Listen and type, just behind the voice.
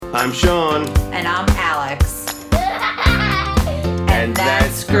I'm Sean. And I'm Alex. And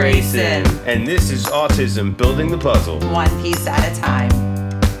that's Grayson. And this is Autism Building the Puzzle. One piece at a time.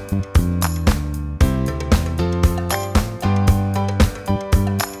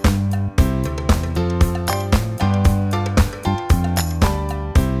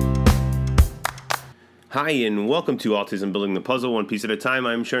 Hi, and welcome to Autism Building the Puzzle, one piece at a time.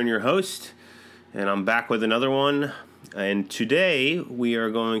 I'm Sean, your host, and I'm back with another one. And today we are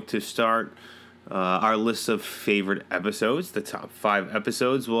going to start our list of favorite episodes, the top 5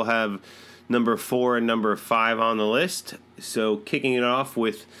 episodes. We'll have number 4 and number 5 on the list. So kicking it off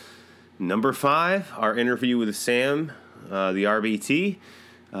with number 5, our interview with Sam, the RBT,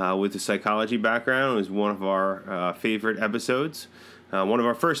 with the psychology background, was one of our favorite episodes. One of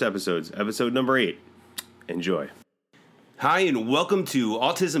our first episodes, episode number 8. Enjoy. Hi, and welcome to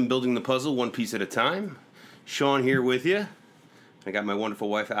Autism Building the Puzzle, one piece at a time. Sean here with you. I got my wonderful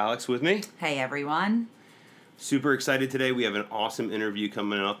wife, Alex, with me. Hey, everyone. Super excited today. We have an awesome interview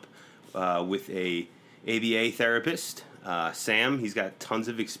coming up with a ABA therapist, Sam. He's got tons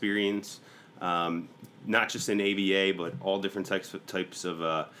of experience, not just in ABA, but all different types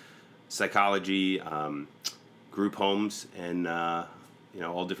of psychology, group homes, and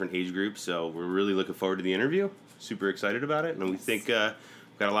all different age groups. So we're really looking forward to the interview. Super excited about it, and we think we've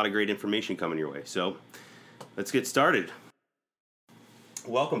got a lot of great information coming your way. So let's get started.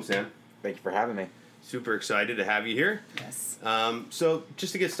 Welcome, Sam. Thank you for having me. Super excited to have you here. Yes. So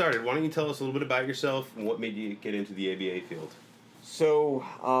just to get started, why don't you tell us a little bit about yourself and what made you get into the ABA field? So,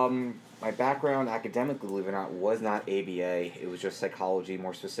 my background academically, believe it or not, was not ABA. It was just psychology,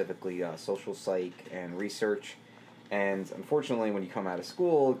 more specifically social psych and research. And unfortunately, when you come out of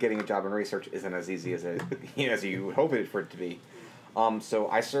school, getting a job in research isn't as easy as as you would hope it for it to be. So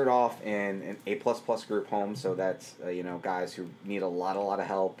I started off in an A++ group home, so that's guys who need a lot of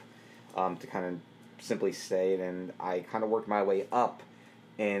help to kind of simply stay. And I kind of worked my way up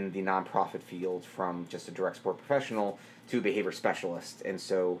in the nonprofit field from just a direct support professional to a behavior specialist. And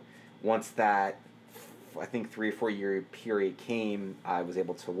so once that, I think 3 or 4 year period came, I was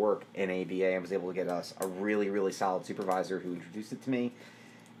able to work in ABA. I was able to get us a really solid supervisor who introduced it to me,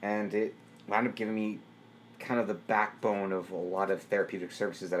 and it wound up giving me kind of the backbone of a lot of therapeutic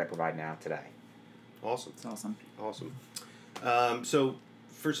services that I provide now today. Awesome. It's awesome. So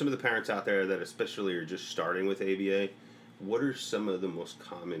for some of the parents out there that especially are just starting with ABA, what are some of the most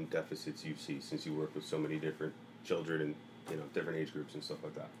common deficits you see since you work with so many different children and different age groups and stuff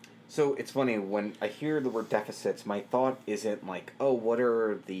like that? So it's funny, when I hear the word deficits, my thought isn't like, oh, what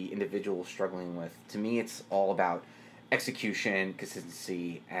are the individuals struggling with? To me, it's all about execution,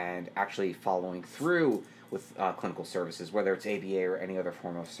 consistency, and actually following through with clinical services, whether it's ABA or any other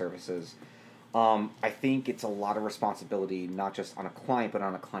form of services. I think it's a lot of responsibility, not just on a client, but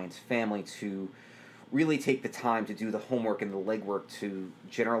on a client's family, to really take the time to do the homework and the legwork to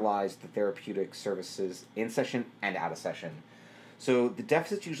generalize the therapeutic services in session and out of session. So the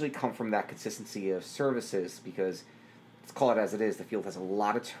deficits usually come from that consistency of services, because, let's call it as it is, the field has a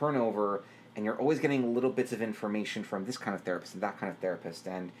lot of turnover, and you're always getting little bits of information from this kind of therapist and that kind of therapist,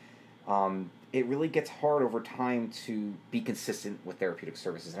 and it really gets hard over time to be consistent with therapeutic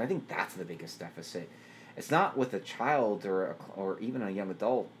services, and I think that's the biggest deficit. It's not with a child or even a young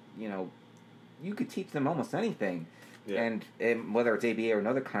adult. You could teach them almost anything, and whether it's ABA or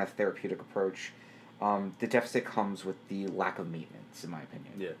another kind of therapeutic approach, the deficit comes with the lack of maintenance, in my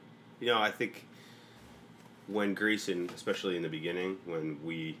opinion. Yeah. I think when Grayson, especially in the beginning, when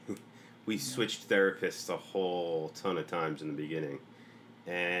we switched therapists a whole ton of times in the beginning,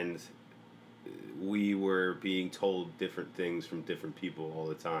 and we were being told different things from different people all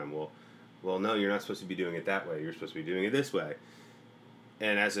the time. Well, no, you're not supposed to be doing it that way. You're supposed to be doing it this way.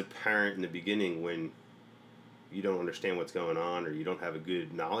 And as a parent in the beginning, when you don't understand what's going on, or you don't have a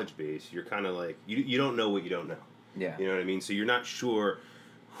good knowledge base, you're kind of like, you don't know what you don't know. Yeah. You know what I mean? So you're not sure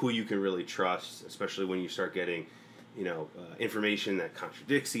who you can really trust, especially when you start getting, information that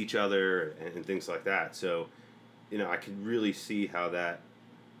contradicts each other and things like that. So, I can really see how that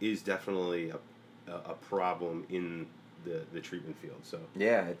is definitely a problem in the treatment field. So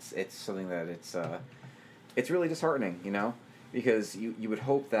yeah, it's something that it's really disheartening, because you would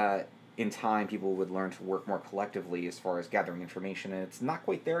hope that in time people would learn to work more collectively as far as gathering information, and it's not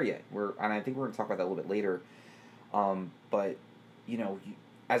quite there yet. And I think we're going to talk about that a little bit later. But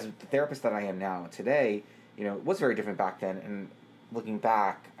as the therapist that I am now today, it was very different back then. And looking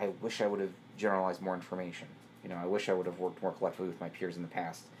back, I wish I would have generalized more information. I wish I would have worked more collectively with my peers in the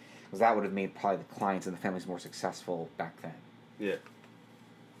past, because that would have made probably the clients and the families more successful back then. Yeah,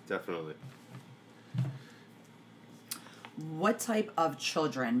 definitely. what type of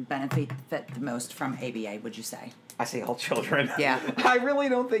children benefit the most from ABA, would you say? I say all children. Yeah. I really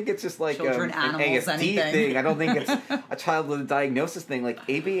don't think it's just like Children, an animals, ASD anything. thing. I don't think it's a child with a diagnosis thing. Like,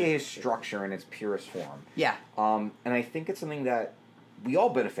 ABA is structure in its purest form. Yeah. And I think it's something that we all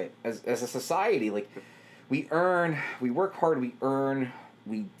benefit as a society. Like, we work hard, we earn,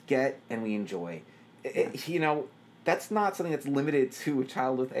 we get, and we enjoy. You know, that's not something that's limited to a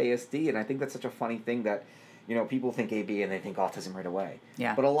child with ASD, and I think that's such a funny thing that, you know, people think ABA and they think autism right away.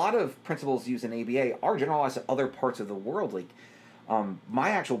 Yeah. But a lot of principles used in ABA are generalized to other parts of the world. Like,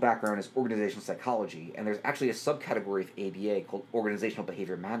 my actual background is organizational psychology, and there's actually a subcategory of ABA called organizational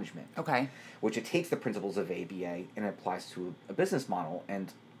behavior management. Okay. Which it takes the principles of ABA and it applies to a business model.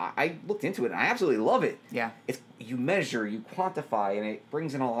 And I looked into it and I absolutely love it. Yeah. You measure, you quantify, and it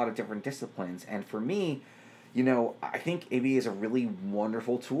brings in a lot of different disciplines. And for me, you know, I think ABA is a really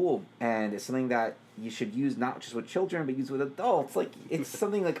wonderful tool, and it's something that you should use not just with children, but use with adults. Like, it's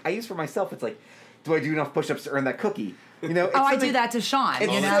something like I use for myself. It's like, do I do enough push-ups to earn that cookie? You know, it's I do that to Sean.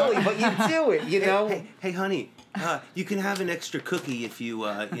 It's you know, silly, but you do it. You know, Hey, honey, you can have an extra cookie if you,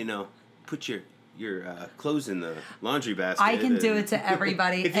 put your clothes in the laundry basket. I can do it to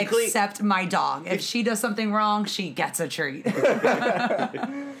everybody If you clean- except my dog. If she does something wrong, she gets a treat.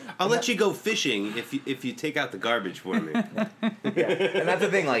 I'll let you go fishing if you take out the garbage for me. Yeah. And that's the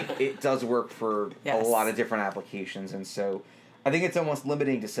thing, like, it does work for Yes. a lot of different applications, and so I think it's almost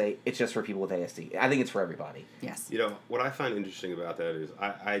limiting to say it's just for people with ASD. I think it's for everybody. Yes. You know, what I find interesting about that is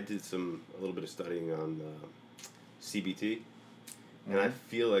I did a little bit of studying on CBT, and I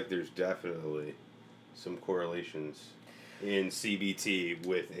feel like there's definitely some correlations in CBT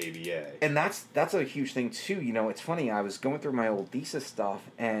with ABA. And that's a huge thing too. You know, it's funny, I was going through my old thesis stuff,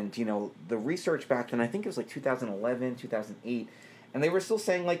 and, you know, the research back then, I think it was like 2011, 2008, and they were still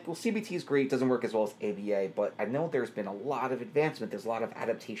saying, like, well, CBT is great, doesn't work as well as ABA, but I know there's been a lot of advancement, there's a lot of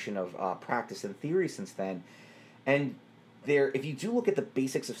adaptation of practice and theory since then, and if you do look at the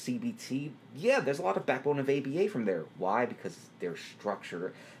basics of CBT, yeah, there's a lot of backbone of ABA from there. Why? Because there's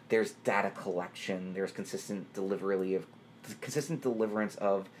structure, there's data collection, there's consistent deliverance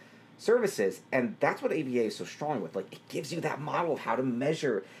of services, and that's what ABA is so strong with. Like, it gives you that model of how to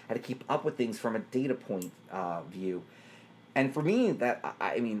measure, how to keep up with things from a data point view. And for me,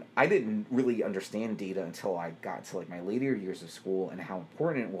 I mean, I didn't really understand data until I got to, like, my later years of school and how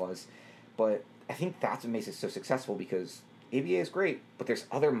important it was. But I think that's what makes it so successful, because ABA is great, but there's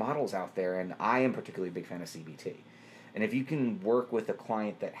other models out there, and I am particularly a big fan of CBT. And if you can work with a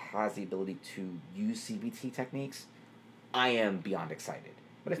client that has the ability to use CBT techniques, I am beyond excited.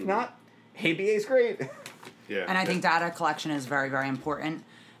 But if not, ABA is great. Yeah. And I think data collection is very, very important.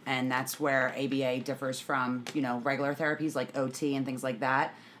 And that's where ABA differs from, you know, regular therapies like OT and things like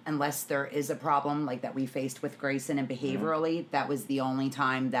that. Unless there is a problem like that we faced with Grayson and behaviorally, that was the only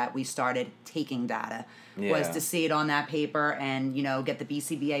time that we started taking data, was Yeah. to see it on that paper and, you know, get the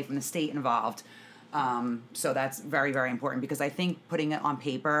BCBA from the state involved. So that's very, very important, because I think putting it on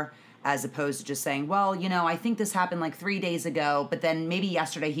paper as opposed to just saying, well, you know, I think this happened like 3 days ago, but then maybe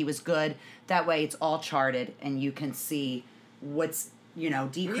yesterday he was good. That way it's all charted and you can see what's, you know,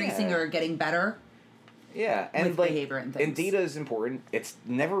 decreasing Yeah. or getting better. Yeah, and With like, behavior and things. data is important. It's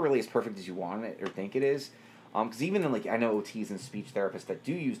never really as perfect as you want it or think it is. Because even in, like, I know OTs and speech therapists that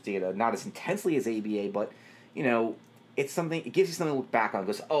do use data, not as intensely as ABA, but, you know, it's something, it gives you something to look back on. It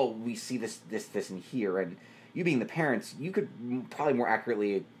goes, oh, we see this, and here. And you being the parents, you could probably more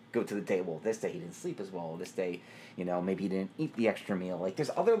accurately go to the day, well, this day he didn't sleep as well. This day, you know, maybe he didn't eat the extra meal. Like, there's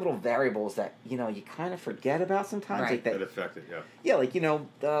other little variables that, you know, you kind of forget about sometimes. Right. Like that affect it, yeah. Yeah, like, you know,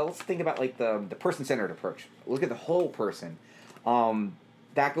 let's think about, like, the person-centered approach. Look at the whole person.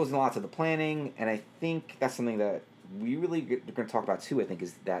 That goes in lots of the planning, and I think that's something that we really are going to talk about too, I think,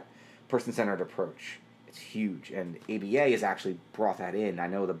 is that person-centered approach. It's huge, and ABA has actually brought that in. I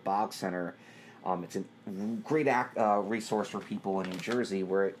know the Bog Center, it's a great resource for people in New Jersey,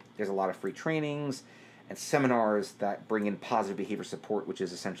 where there's a lot of free trainings and seminars that bring in positive behavior support, which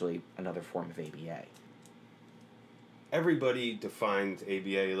is essentially another form of ABA. Everybody defines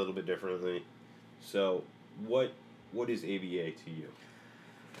ABA a little bit differently. So, what is ABA to you?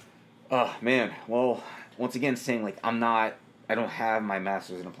 Oh, man. Well, once again, saying, like, I don't have my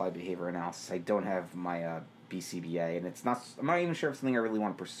master's in applied behavior analysis. I don't have my BCBA, and I'm not even sure if it's something I really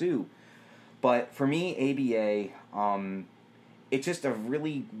want to pursue. But for me, ABA, it's just a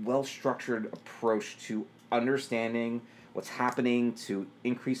really well-structured approach to understanding what's happening to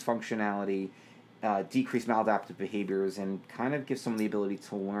increase functionality, decrease maladaptive behaviors, and kind of give someone the ability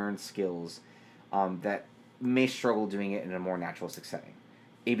to learn skills that may struggle doing it in a more naturalistic setting.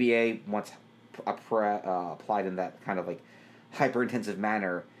 ABA wants applied in that kind of like hyper intensive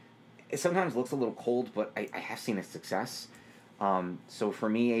manner, it sometimes looks a little cold, but I have seen a success. So for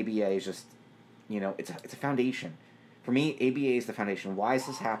me, ABA is just, it's a foundation. For me, ABA is the foundation. Why is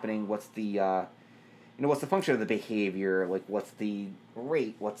this happening? What's the what's the function of the behavior? Like, what's the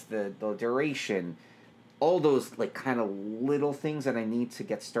rate? What's the duration? All those like kind of little things that I need to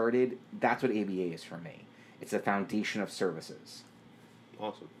get started. That's what ABA is for me. It's a foundation of services.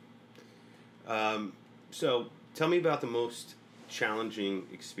 Awesome. So tell me about the most challenging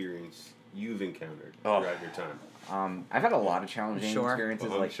experience you've encountered throughout your time. I've had a lot of challenging experiences.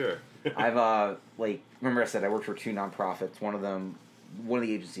 Well, I'm sure. I've remember I said I worked for 2 nonprofits. One of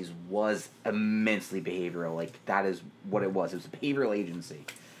the agencies was immensely behavioral. Like, that is what it was. It was a behavioral agency.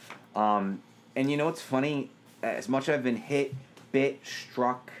 And it's funny, as much as I've been hit, bit,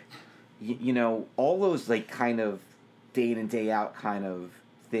 struck, all those like kind of day in and day out kind of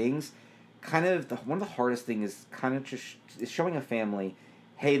things, kind of one of the hardest things is kind of just is showing a family,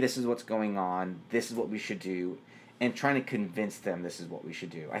 hey, this is what's going on, this is what we should do, and trying to convince them this is what we should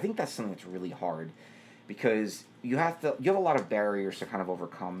do. I think that's something that's really hard, because you have a lot of barriers to kind of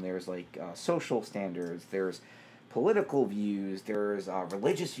overcome. There's like social standards, there's political views, there's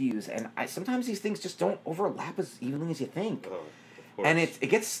religious views, and sometimes these things just don't overlap as evenly as you think. And it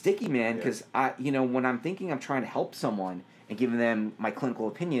gets sticky, man, because when I'm thinking I'm trying to help someone and giving them my clinical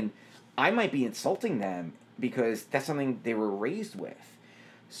opinion, I might be insulting them because that's something they were raised with.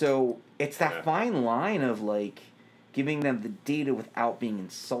 So it's that fine line of like giving them the data without being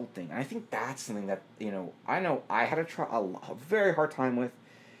insulting. And I think that's something that, I know I had a very hard time with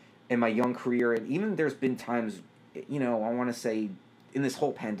in my young career. And even there's been times, I want to say in this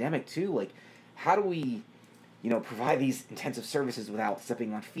whole pandemic too, like, how do we, provide these intensive services without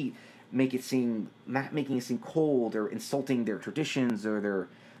stepping on feet, making it seem cold or insulting their traditions or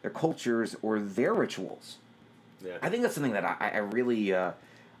their cultures or their rituals. Yeah. I think that's something that I really, I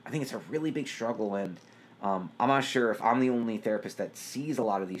think it's a really big struggle, and I'm not sure if I'm the only therapist that sees a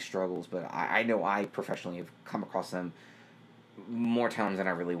lot of these struggles, but I know I professionally have come across them more times than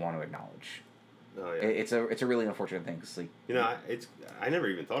I really want to acknowledge. Oh yeah. It's a really unfortunate thing. Cause I never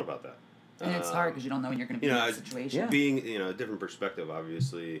even thought about that. And it's hard because you don't know when you're going to be in that situation. Yeah. Being, a different perspective,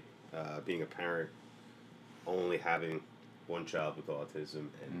 obviously, being a parent, only having one child with autism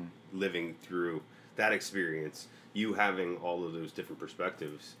and living through that experience, you having all of those different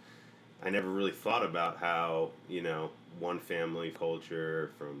perspectives, I never really thought about how, one family culture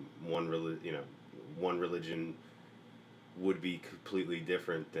from one religion would be completely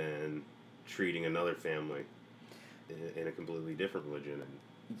different than treating another family in a completely different religion and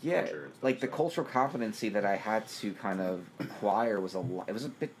like the cultural competency that I had to kind of acquire was it was a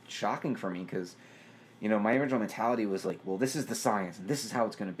bit shocking for me, because my original mentality was like, well, this is the science and this is how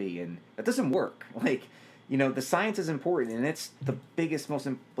it's going to be, and that doesn't work. Like, the science is important and it's the biggest, most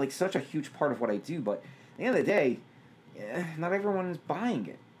such a huge part of what I do, but at the end of the day, not everyone is buying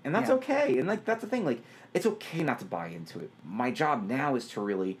it, and that's okay. And like, that's the thing, like, it's okay not to buy into it. My job now is to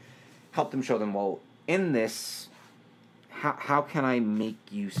really help them, show them, well, in this, how can I make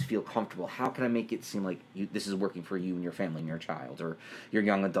you feel comfortable? How can I make it seem like this is working for you and your family and your child or your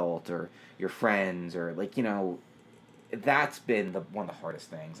young adult or your friends, or like, that's been one of the hardest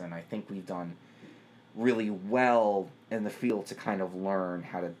things. And I think we've done really well in the field to kind of learn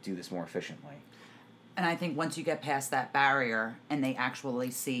how to do this more efficiently. And I think once you get past that barrier and they actually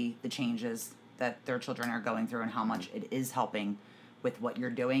see the changes that their children are going through and how much it is helping with what you're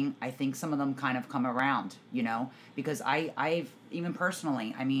doing, I think some of them kind of come around, because I've even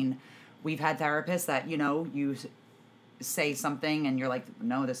personally, we've had therapists that, you say something and you're like,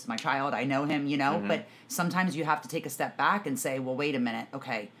 no, this is my child, I know him, but sometimes you have to take a step back and say, well, wait a minute,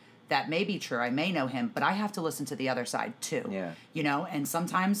 okay, that may be true, I may know him, but I have to listen to the other side too. Yeah. And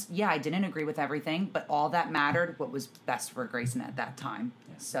sometimes, I didn't agree with everything, but all that mattered, what was best for Grayson at that time.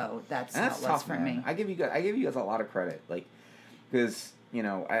 Yeah. So that's how it was tough, for man. me. I give you guys a lot of credit, like, because,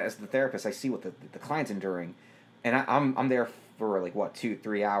 as the therapist, I see what the client's enduring, and I'm there for like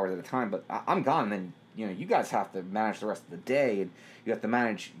 2-3 hours at a time, but I'm gone. And then you guys have to manage the rest of the day, and you have to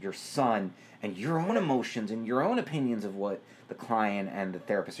manage your son and your own emotions and your own opinions of what the client and the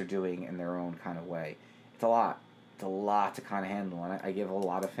therapist are doing in their own kind of way. It's a lot to kind of handle, and I give a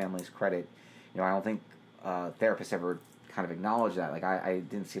lot of families credit. I don't think therapists ever kind of acknowledge that. Like, I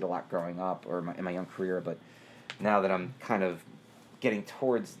didn't see it a lot growing up or in my young career, but now that I'm kind of getting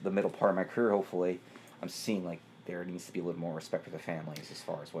towards the middle part of my career, hopefully, I'm seeing like there needs to be a little more respect for the families as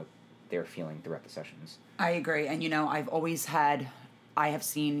far as what they're feeling throughout the sessions. I agree. And, I have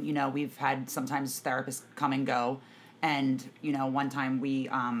seen, we've had sometimes therapists come and go. And, one time we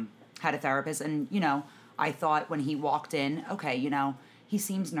had a therapist, and I thought when he walked in, okay, he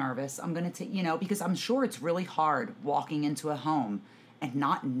seems nervous. I'm gonna take, because I'm sure it's really hard walking into a home and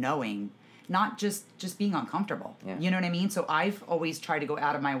not knowing, not just being uncomfortable. Yeah. You know what I mean? So I've always tried to go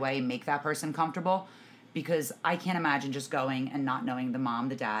out of my way and make that person comfortable, because I can't imagine just going and not knowing the mom,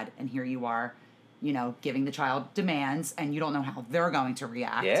 the dad, and here you are, giving the child demands, and you don't know how they're going to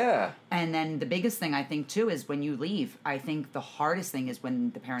react. Yeah. And then the biggest thing I think too is when you leave, I think the hardest thing is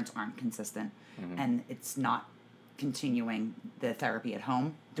when the parents aren't consistent and it's not continuing the therapy at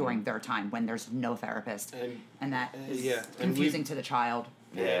home during their time when there's no therapist. And that is confusing to the child.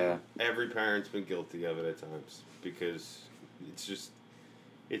 Yeah. Every parent's been guilty of it at times, because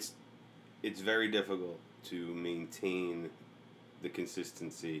it's very difficult to maintain the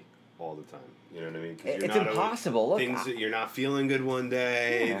consistency all the time. You know what I mean? 'Cause It's impossible. Look, things that you're not feeling good one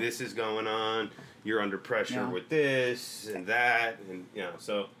day. This is going on. You're under pressure with this and that, and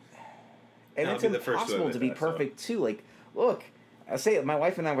so. And it's impossible to be perfect too. Like, look, I say my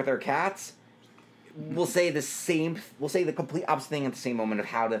wife and I with our cats, we'll say the complete opposite thing at the same moment of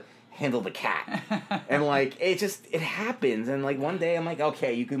how to handle the cat. And like it happens. And like one day I'm like,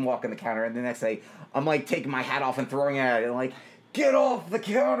 okay, you can walk on the counter, and the next day I'm like taking my hat off and throwing it at it, and like, get off the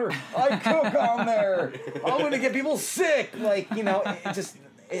counter! I cook on there. I'm gonna get people sick. Like,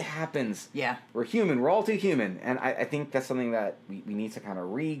 it happens. Yeah. We're human. We're all too human. And I think that's something that we need to kind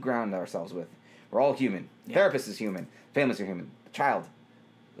of re-ground ourselves with. We're all human. Yeah. Therapist is human. Families are human. The child,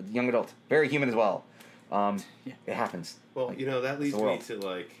 the young adult, very human as well. It happens. Well, that leads me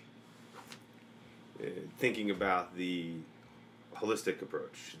to thinking about the holistic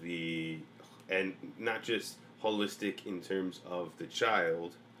approach. And not just holistic in terms of the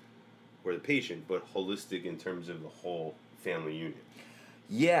child or the patient, but holistic in terms of the whole family unit.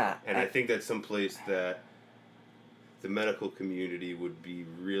 Yeah. And I think that's someplace that the medical community would be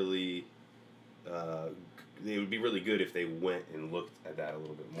really, they would be really good if they went and looked at that a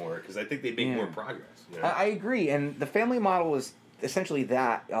little bit more, because I think they'd make more progress. I agree. And the family model is essentially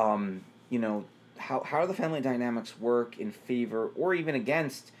that, how do the family dynamics work in favor or even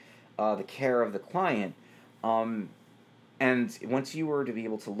against the care of the client? And once you were to be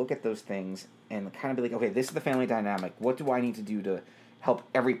able to look at those things and kind of be like, okay, this is the family dynamic. What do I need to do to help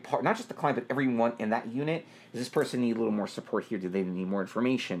every part, not just the client, but everyone in that unit? Does this person need a little more support here? Do they need more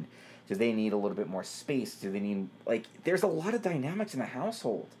information? Do they need a little bit more space? Do they need, there's a lot of dynamics in the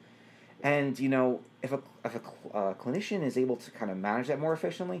household. And, if a clinician is able to kind of manage that more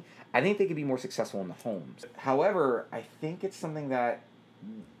efficiently, I think they could be more successful in the homes. However, I think it's something that,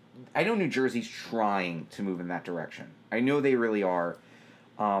 I know New Jersey's trying to move in that direction. I know they really are.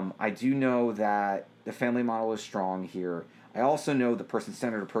 I do know that the family model is strong here. I also know the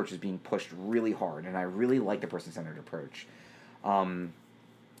person-centered approach is being pushed really hard, and I really like the person-centered approach. I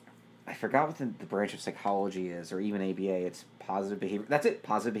forgot what the branch of psychology is, or even ABA. It's positive behavior. That's it,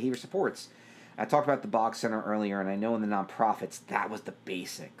 positive behavior supports. I talked about the Bach Center earlier, and I know in the nonprofits, that was the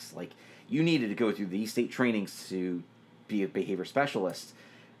basics. Like, you needed to go through these state trainings to be a behavior specialist.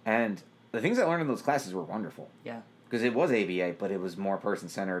 And the things I learned in those classes were wonderful. Yeah. Because it was ABA, but it was more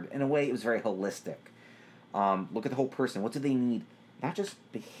person-centered. In a way, it was very holistic. Look at the whole person. What do they need? Not just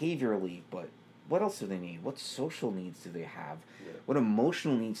behaviorally, but what else do they need? What social needs do they have? Yeah. What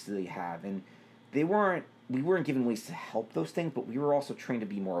emotional needs do they have? And we weren't given ways to help those things, but we were also trained to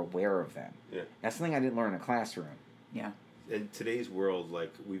be more aware of them. Yeah. That's something I didn't learn in a classroom. Yeah. In today's world,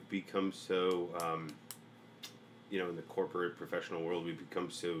 we've become so, in the corporate professional world, we've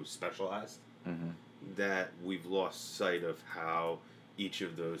become so specialized that we've lost sight of how each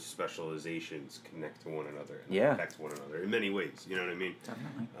of those specializations connect to one another and affect one another in many ways. You know what I mean?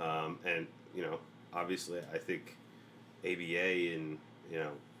 Definitely. And obviously, I think ABA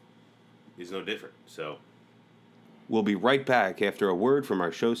is no different. So we'll be right back after a word from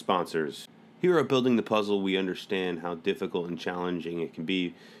our show sponsors. Here at Building the Puzzle, we understand how difficult and challenging it can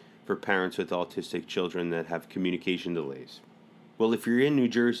be for parents with autistic children that have communication delays. Well, if you're in New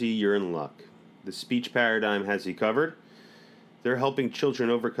Jersey, you're in luck. The Speech Paradigm has you covered. They're helping children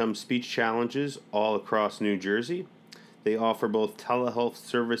overcome speech challenges all across New Jersey. They offer both telehealth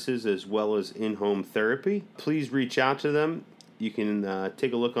services as well as in-home therapy. Please reach out to them. You can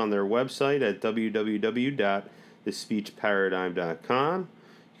take a look on their website at www.thespeechparadigm.com.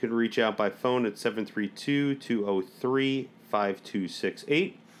 You can reach out by phone at 732-203-5268.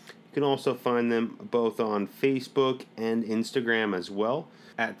 You can also find them both on Facebook and Instagram as well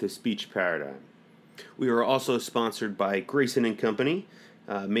at The Speech Paradigm. We are also sponsored by Grayson & Company,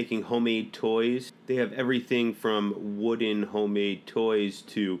 making homemade toys. They have everything from wooden homemade toys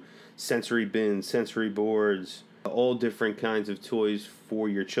to sensory bins, sensory boards, all different kinds of toys for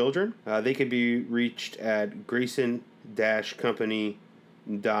your children. They can be reached at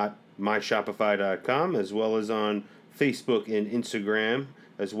grayson-company.myshopify.com, as well as on Facebook and Instagram,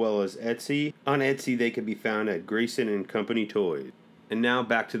 as well as Etsy. On Etsy, they can be found at Grayson & Company Toys. And now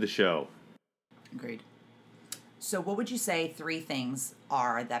back to the show. Agreed. So what would you say 3 things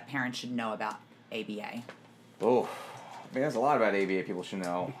are that parents should know about ABA? Oh, I mean, there's a lot about ABA people should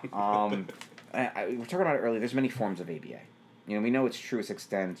know. We were talking about it earlier. There's many forms of ABA. You know, we know its truest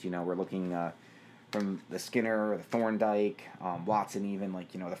extent. You know, we're looking from the Skinner, the Thorndike, Watson, even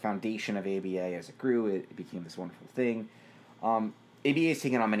like the foundation of ABA as it grew, it became this wonderful thing. ABA has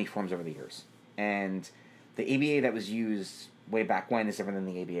taken on many forms over the years, and the ABA that was used way back when is different than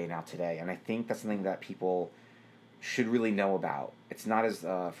the ABA now today. And I think that's something that people should really know about. It's not as,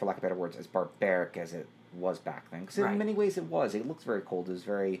 for lack of better words, as barbaric as it was back then. Because in many ways it was. It looks very cold. It was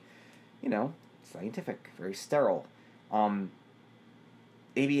very, scientific, very sterile. ABA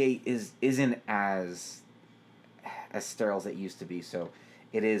isn't as sterile as it used to be, so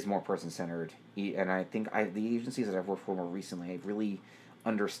it is more person-centered. And I think the agencies that I've worked for more recently, I really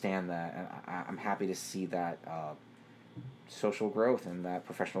understand that, and I'm happy to see that social growth and that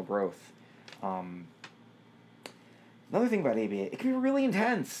professional growth. Another thing about ABA, it can be really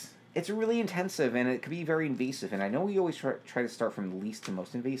intense. It's really intensive, and it can be very invasive. And I know we always try to start from least to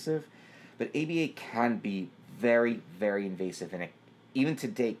most invasive, but ABA can be very, very invasive, and it, even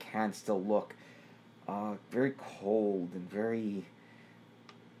today, can still look very cold and very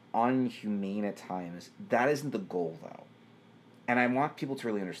unhumane at times. That isn't the goal, though. And I want people to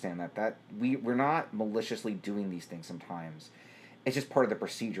really understand that we're not maliciously doing these things sometimes. It's just part of the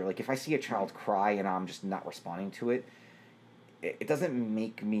procedure. Like, if I see a child cry and I'm just not responding to it, it doesn't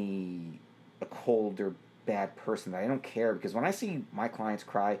make me a cold or bad person. I don't care, because when I see my clients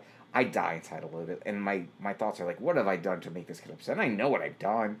cry, I die inside a little bit, and my thoughts are like, what have I done to make this kid upset? And I know what I've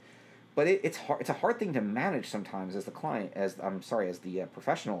done, but it's hard. It's a hard thing to manage sometimes as the client, as the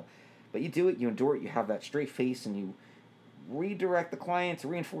professional. But you do it, you endure it, you have that straight face, and you redirect the client to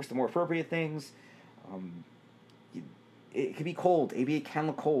reinforce the more appropriate things. It can be cold. ABA can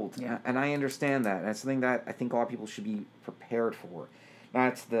look cold, and I understand that. And it's something that I think a lot of people should be prepared for. Now,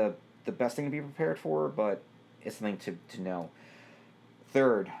 it's the best thing to be prepared for, but it's something to know.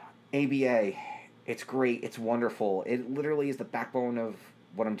 Third, ABA. It's great. It's wonderful. It literally is the backbone of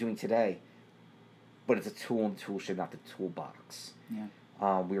what I'm doing today. But it's a tool in the tool shed, not the toolbox. Yeah.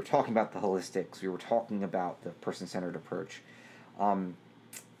 We were talking about the holistics. We were talking about the person-centered approach. I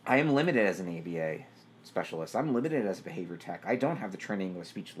am limited as an ABA specialist. I'm limited as a behavior tech. I don't have the training of a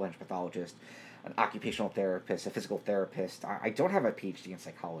speech-language pathologist, an occupational therapist, a physical therapist. I don't have a PhD in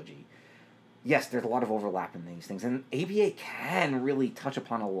psychology. Yes, there's a lot of overlap in these things, and ABA can really touch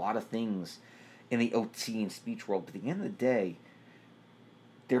upon a lot of things in the OT and speech world, but at the end of the day,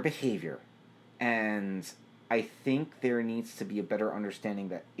 their behavior. And I think there needs to be a better understanding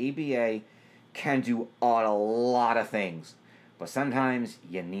that ABA can do a lot of things, but sometimes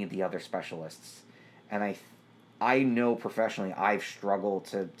you need the other specialists. And I know professionally I've struggled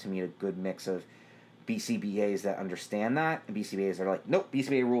to meet a good mix of BCBAs that understand that, and BCBAs that are like, nope,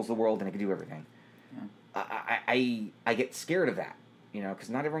 BCBA rules the world and it can do everything. Yeah. I get scared of that, because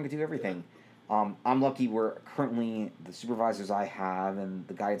not everyone can do everything. I'm lucky we're currently, the supervisors I have and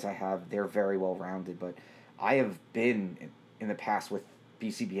the guides I have, they're very well rounded, but I have been in the past with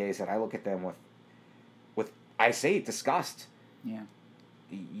BCBAs that I look at them with I say disgust. Yeah.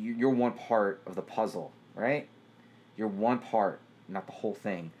 You're one part of the puzzle, right? You're one part, not the whole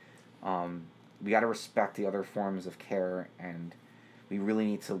thing. We got to respect the other forms of care, and we really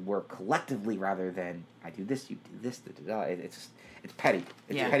need to work collectively rather than I do this, you do this. It's petty.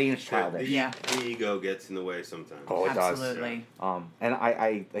 It's petty and it's childish. The ego gets in the way sometimes. Oh, it Absolutely. does. And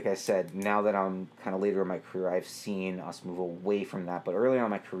I like I said, now that I'm kind of later in my career, I've seen us move away from that. But early on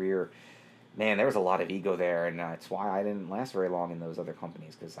in my career, man, there was a lot of ego there, and it's why I didn't last very long in those other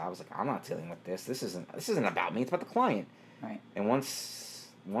companies, because I was like, I'm not dealing with this. This isn't about me. It's about the client. Right. And once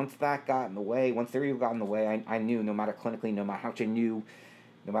that got in the way, once their ego got in the way, I knew no matter clinically, no matter how much I knew,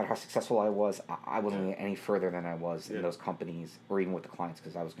 no matter how successful I was, I wasn't going to get any further than I was in those companies or even with the clients,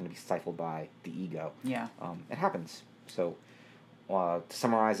 because I was going to be stifled by the ego. Yeah. It happens. So to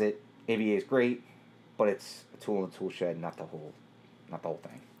summarize it, ABA is great, but it's a tool in the tool shed, not the whole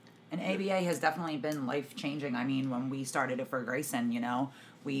thing. And ABA has definitely been life-changing. I mean, when we started it for Grayson,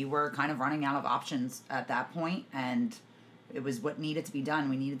 we were kind of running out of options at that point, and it was what needed to be done.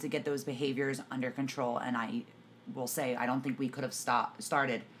 We needed to get those behaviors under control, and I will say I don't think we could have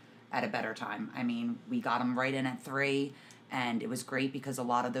started at a better time. I mean, we got them right in at 3, and it was great because a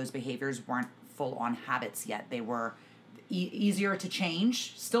lot of those behaviors weren't full-on habits yet. They were easier to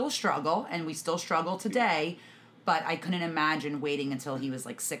change, still a struggle, and we still struggle today, but I couldn't imagine waiting until he was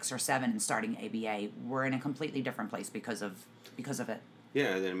like 6 or 7 and starting ABA. We're in a completely different place because of it.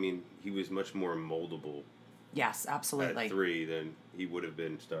 Yeah, and I mean, he was much more moldable Yes, absolutely. at 3 than he would have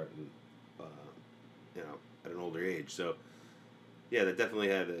been starting, at an older age. So, yeah, that definitely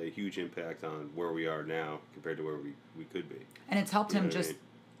had a huge impact on where we are now compared to where we could be. And it's helped You know him what I just mean?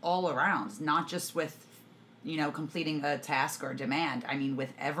 all around, not just with, completing a task or demand. I mean,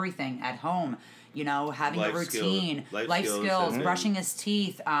 with everything at home, having a Life skills. routine, Life life skills skills, have been brushing his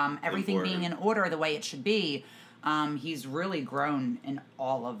teeth, everything being in important. order the way it should be. He's really grown in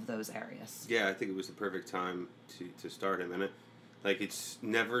all of those areas. Yeah, I think it was the perfect time to start him. And it's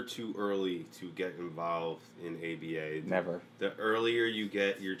never too early to get involved in ABA. Never. The earlier you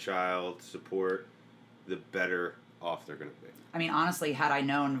get your child support, the better off they're going to be. I mean, honestly, had I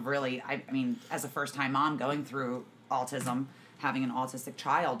known really, I mean, as a first-time mom going through autism, having an autistic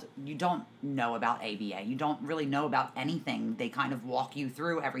child, you don't know about ABA. You don't really know about anything. They kind of walk you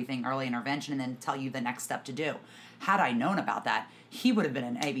through everything, early intervention, and then tell you the next step to do. Had I known about that, he would have been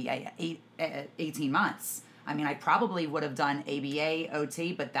in ABA 18 months. I mean, I probably would have done ABA,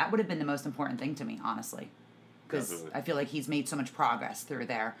 OT, but that would have been the most important thing to me, honestly. Because Definitely. I feel like he's made so much progress through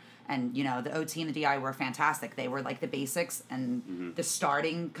there. And, the OT and the DI were fantastic. They were like the basics and the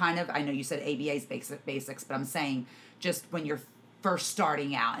starting kind of, I know you said ABA's basics, but I'm saying just when you're first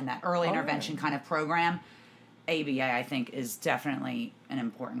starting out in that early intervention kind of program, ABA, I think, is definitely an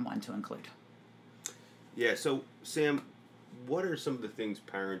important one to include. Yeah, so, Sam, what are some of the things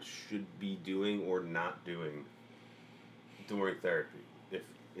parents should be doing or not doing during therapy? If,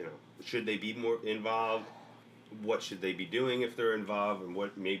 should they be more involved? What should they be doing if they're involved, and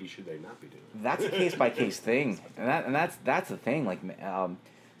what maybe should they not be doing? That's a case by case thing, and that's the thing. Like,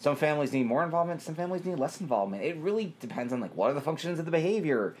 some families need more involvement, some families need less involvement. It really depends on like what are the functions of the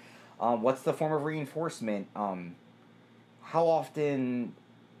behavior, what's the form of reinforcement, how often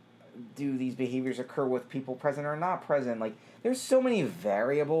do these behaviors occur with people present or not present. Like, there's so many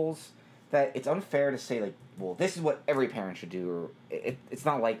variables that it's unfair to say like, well, this is what every parent should do, or it's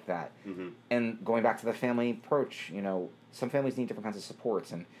not like that. Mm-hmm. And going back to the family approach, some families need different kinds of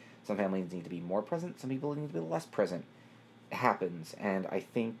supports, and some families need to be more present, some people need to be less present. It happens, and I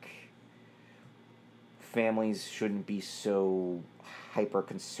think families shouldn't be so hyper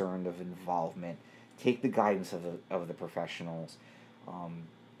concerned of involvement. Take the guidance of the professionals,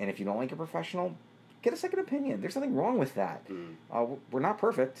 and if you don't like a professional, get a second opinion. There's nothing wrong with that. We're not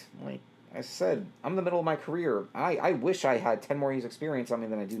perfect. Like I said, I'm in the middle of my career. I wish I had 10 more years experience on me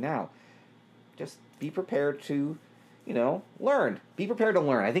than I do now. Just be prepared to, learn. Be prepared to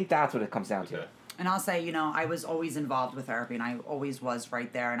learn. I think that's what it comes down to. And I'll say, I was always involved with therapy, and I always was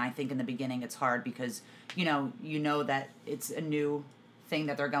right there. And I think in the beginning it's hard because, you know that it's a new thing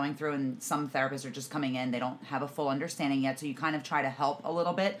that they're going through, and some therapists are just coming in. They don't have a full understanding yet, so you kind of try to help a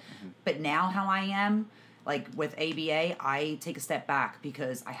little bit. Mm-hmm. But now how I am, like with ABA, I take a step back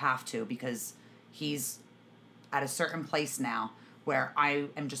because I have to, because he's at a certain place now where I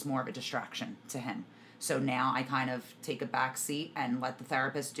am just more of a distraction to him. So now I kind of take a back seat and let the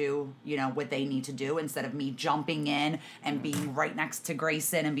therapist do, what they need to do, instead of me jumping in and being right next to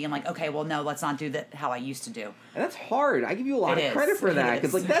Grayson and being like, okay, well, no, let's not do that how I used to do. And that's hard. I give you a lot of credit for that,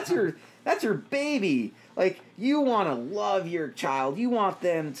 because like that's your baby. Like, you want to love your child. You want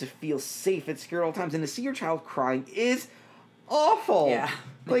them to feel safe and secure at all times, and to see your child crying is awful. Yeah.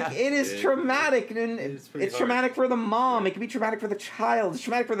 Like, it is traumatic, and it's traumatic for the mom. It can be traumatic for the child. It's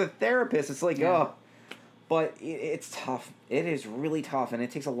traumatic for the therapist. It's like, oh. But it's tough. It is really tough, and it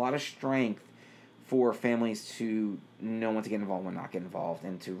takes a lot of strength for families to know when to get involved, when not get involved,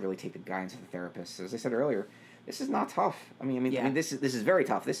 and to really take the guidance of the therapist. As I said earlier, this is not tough. I mean, this is very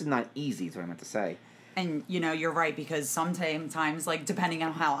tough. This is not easy, is what I meant to say. And, you're right, because sometimes, like, depending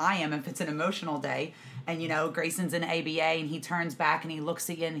on how I am, if it's an emotional day, and, Grayson's in ABA, and he turns back, and he looks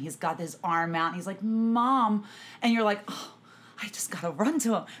at you, and he's got his arm out, and he's like, Mom. And you're like, oh, I just gotta run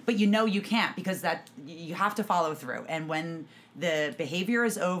to him. But you can't, because that you have to follow through. And when the behavior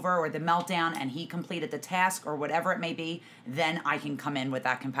is over, or the meltdown, and he completed the task or whatever it may be, then I can come in with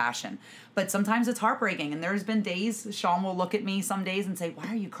that compassion. But sometimes it's heartbreaking, and there's been days Sean will look at me some days and say, why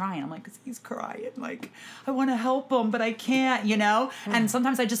are you crying? I'm like, 'cause he's crying. Like, I want to help him, but I can't, And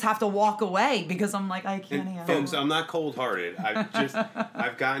sometimes I just have to walk away because I'm like, I can't handle it. Folks, I'm not cold-hearted.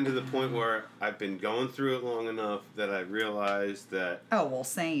 I've gotten to the point where I've been going through it long enough that I realize that Oh, well,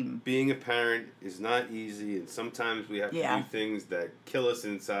 same. being a parent is not easy, and sometimes we have to do things that kill us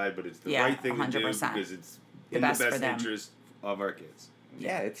inside, but it's the right thing 100%. To do because it's in the best interest of our kids.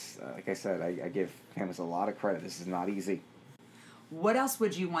 Yeah, it's like I said, I give families a lot of credit. This is not easy. What else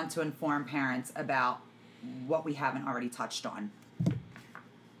would you want to inform parents about what we haven't already touched on?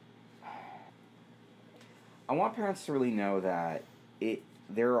 I want parents to really know that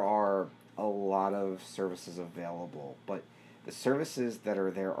there are a lot of services available, but the services that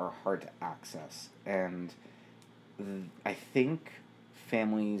are there are hard to access. And I think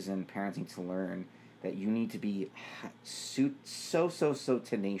families and parents need to learn that you need to be so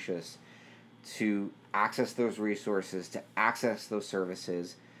tenacious to access those resources, to access those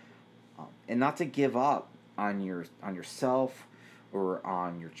services, and not to give up on yourself or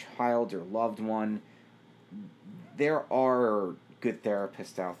on your child or loved one. There are good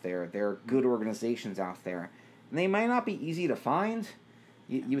therapists out there. There are good organizations out there. And they might not be easy to find.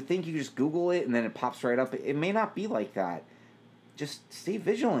 You would think you just Google it and then it pops right up. It may not be like that. Just stay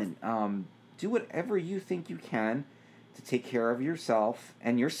vigilant. Do whatever you think you can to take care of yourself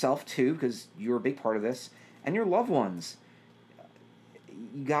and yourself too, because you're a big part of this, and your loved ones.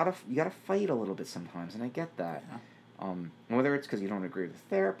 You gotta fight a little bit sometimes, and I get that. Yeah. Whether it's because you don't agree with the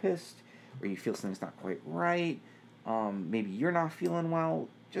therapist, or you feel something's not quite right, maybe you're not feeling well,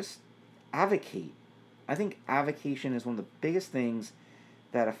 just advocate. I think advocation is one of the biggest things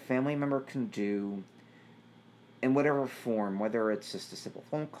that a family member can do in whatever form, whether it's just a simple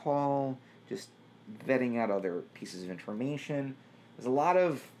phone call, just vetting out other pieces of information. There's a lot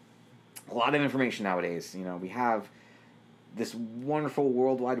of information nowadays. You know, we have this wonderful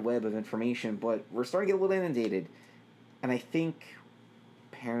World Wide Web of information, but we're starting to get a little inundated. And I think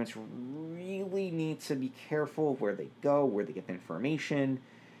parents really need to be careful where they go, where they get the information,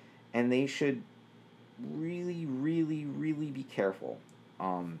 and they should really be careful.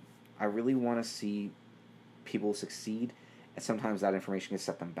 I really want to see people succeed, and sometimes that information can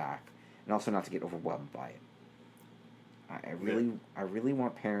set them back, and also not to get overwhelmed by it. I really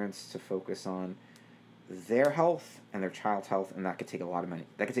want parents to focus on their health and their child's health, and that could take a lot of money.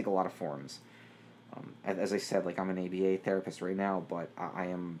 That could take a lot of forms. As I said, like I'm an ABA therapist right now, but I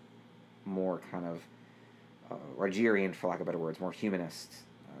am more kind of Rogerian, for lack of better words, more humanist.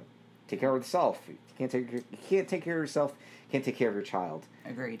 Take care of the self. You can't take care of yourself. You can't take care of your child.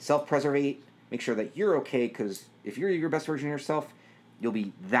 Agreed. Self-preservate. Make sure that you're okay, because if you're your best version of yourself, you'll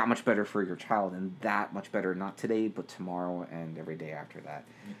be that much better for your child, and that much better, not today, but tomorrow and every day after that.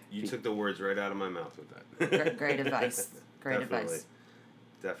 You took the words right out of my mouth with that. Great advice. Great Definitely. advice.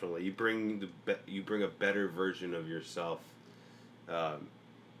 Definitely. You bring a better version of yourself to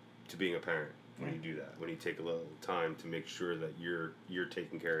being a parent when you do that. When you take a little time to make sure that you're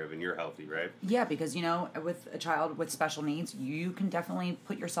taken care of and you're healthy, right? Yeah, because with a child with special needs, you can definitely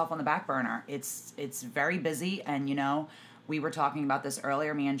put yourself on the back burner. It's very busy, and we were talking about this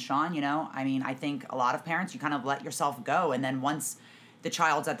earlier, me and Sean. I think a lot of parents, you kind of let yourself go, and then once the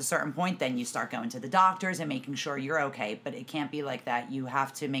child's at the certain point, then you start going to the doctors and making sure you're okay. But it can't be like that. You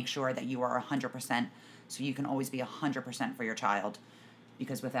have to make sure that you are 100%, so you can always be 100% for your child,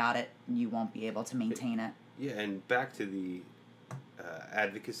 because without it, you won't be able to maintain it. Yeah, and back to the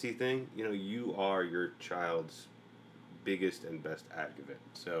advocacy thing, you are your child's biggest and best advocate.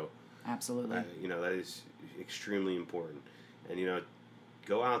 So absolutely, that is extremely important. And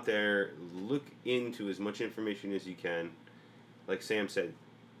go out there, look into as much information as you can. Like Sam said,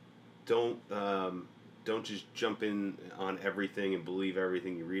 don't just jump in on everything and believe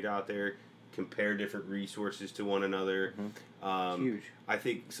everything you read out there. Compare different resources to one another. Mm-hmm. Huge. I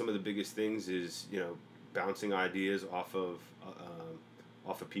think some of the biggest things is bouncing ideas off of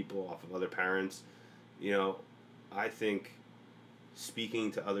people, off of other parents. I think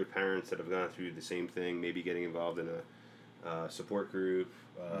speaking to other parents that have gone through the same thing, maybe getting involved in a support group,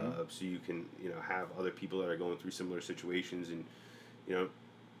 so you can have other people that are going through similar situations, and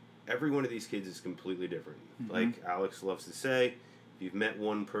every one of these kids is completely different. Mm-hmm. Like Alex loves to say, if you've met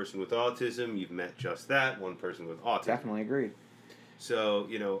one person with autism, you've met just that one person with autism. Definitely agree. So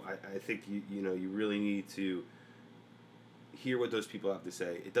I think you really need to hear what those people have to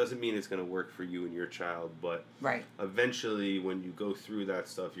say. It doesn't mean it's going to work for you and your child, but right. Eventually, when you go through that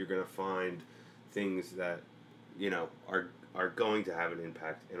stuff, you're going to find things that are going to have an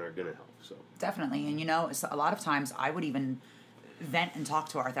impact and are going to help. So definitely, and a lot of times I would even vent and talk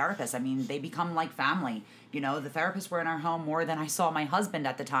to our therapist. I mean, they become like family. The therapists were in our home more than I saw my husband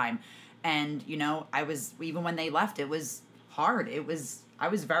at the time, and I was, even when they left, it was hard. I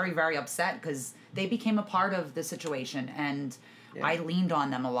was very, very upset because they became a part of the situation, and yeah. I leaned on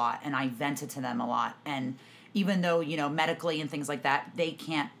them a lot, and I vented to them a lot. And even though, medically and things like that, they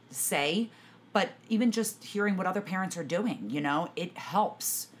can't say, but even just hearing what other parents are doing, it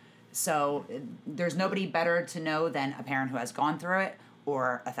helps. So there's nobody better to know than a parent who has gone through it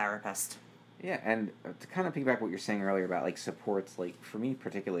or a therapist. Yeah, and to kind of piggyback what you're saying earlier about like supports, like for me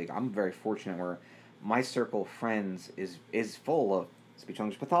particularly, I'm very fortunate where my circle of friends is full of speech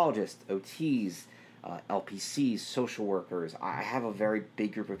language pathologists, OTs, LPCs, social workers. I have a very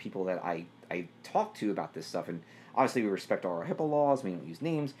big group of people that I talk to about this stuff, and obviously we respect all our HIPAA laws. We don't use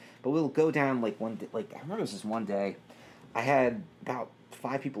names, but we'll go down like one day, like I remember there was this one day, I had about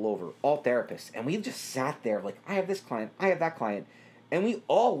 5 people over, all therapists, and we just sat there like I have this client, I have that client. And we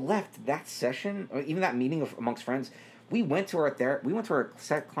all left that session, or even that meeting amongst friends. We went to our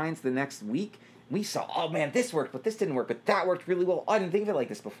set clients the next week. We saw, oh man, this worked, but this didn't work, but that worked really well. I didn't think of it like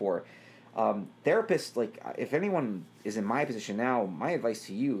this before. Therapists, like if anyone is in my position now, my advice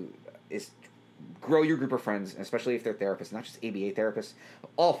to you is grow your group of friends, especially if they're therapists, not just ABA therapists,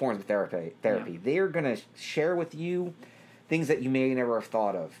 all forms of therapy. Yeah. They're gonna share with you things that you may never have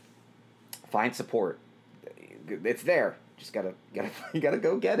thought of. Find support. It's there. Just you gotta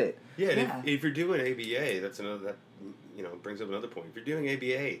go get it. Yeah, and if you're doing ABA, that's another brings up another point. If you're doing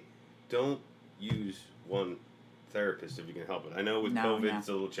ABA, don't use one therapist if you can help it. I know with COVID it's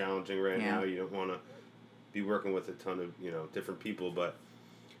a little challenging right now. You don't want to be working with a ton of different people, but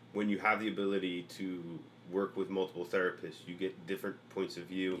when you have the ability to work with multiple therapists, you get different points of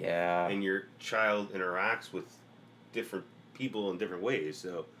view. Yeah. And your child interacts with different people in different ways.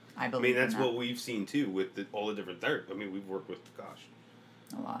 So I mean, that's what we've seen, too, with all the different therapists. I mean, we've worked with,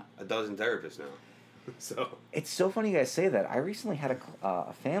 a lot. 12 therapists now. So it's so funny you guys say that. I recently had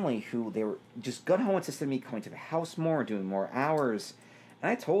a family who they were just got home insisted on me coming to the house more, doing more hours. And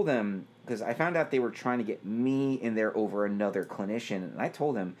I told them, because I found out they were trying to get me in there over another clinician. And I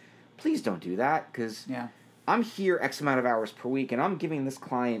told them, please don't do that, because I'm here X amount of hours per week, and I'm giving this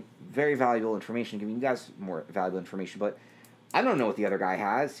client very valuable information, giving you guys more valuable information, but I don't know what the other guy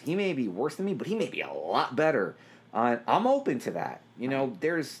has. He may be worse than me, but he may be a lot better. I'm open to that. You know,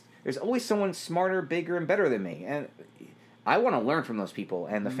 there's always someone smarter, bigger, and better than me. And I want to learn from those people,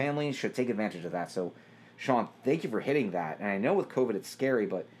 and the families should take advantage of that. So, Sean, thank you for hitting that. And I know with COVID it's scary,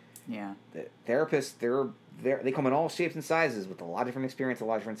 but the therapists, they come in all shapes and sizes with a lot of different experience, a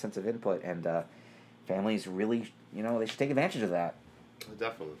lot of different sense of input, and families really, they should take advantage of that.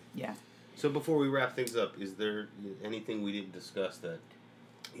 Definitely. Yeah. So before we wrap things up, is there anything we didn't discuss that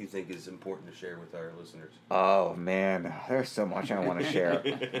you think is important to share with our listeners? Oh, man. There's so much I want to share.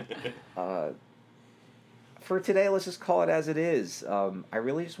 For today, let's just call it as it is. I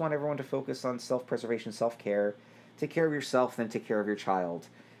really just want everyone to focus on self-preservation, self-care. Take care of yourself, then take care of your child.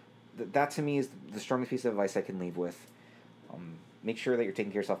 That, to me, is the strongest piece of advice I can leave with. Make sure that you're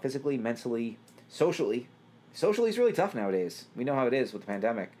taking care of yourself physically, mentally, socially. Socially is really tough nowadays. We know how it is with the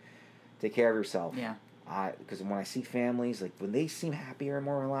pandemic. Take care of yourself. Yeah. Because when I see families, like when they seem happier and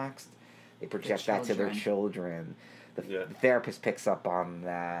more relaxed, they project that to their children. The therapist picks up on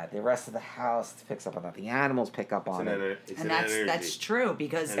that. The rest of the house picks up on that. The animals pick up on it. And that's true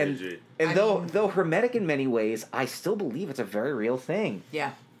because though hermetic in many ways, I still believe it's a very real thing.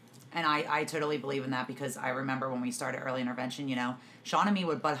 Yeah. And I totally believe in that because I remember when we started early intervention, Sean and me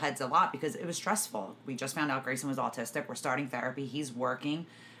would butt heads a lot because it was stressful. We just found out Grayson was autistic. We're starting therapy. He's working.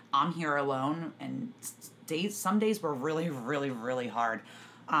 I'm here alone, and some days were really, really, really hard.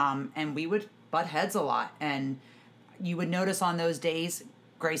 And we would butt heads a lot. And you would notice on those days,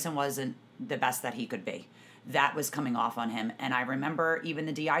 Grayson wasn't the best that he could be. That was coming off on him. And I remember even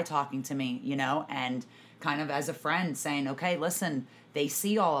the DI talking to me, and kind of as a friend saying, okay, listen, they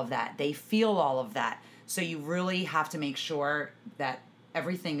see all of that. They feel all of that. So you really have to make sure that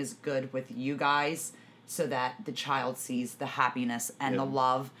everything is good with you guys so that the child sees the happiness and the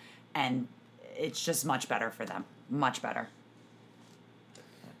love, and it's just much better for them. Much better.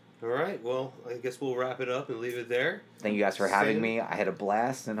 All right. Well, I guess we'll wrap it up and leave it there. Thank you guys for having me. I had a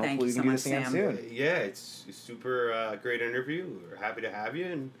blast, and hopefully we can do this again soon. Yeah, it's a super great interview. We're happy to have you,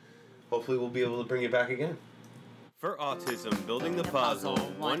 and hopefully we'll be able to bring you back again. For Autism Building the Puzzle,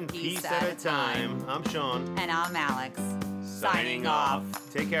 one piece at a time, I'm Sean. And I'm Alex. Signing off.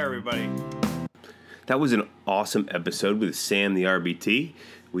 Take care, everybody. That was an awesome episode with Sam the RBT.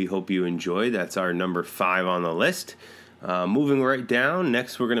 We hope you enjoyed. That's our number 5 on the list. Moving right down,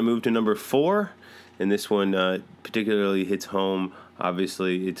 next we're going to move to number 4. And this one particularly hits home.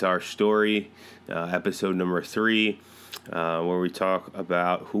 Obviously, it's our story, episode number 3, where we talk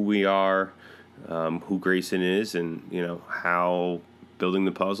about who we are, who Grayson is, and how Building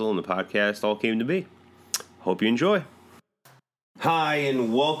the Puzzle and the podcast all came to be. Hope you enjoy. Hi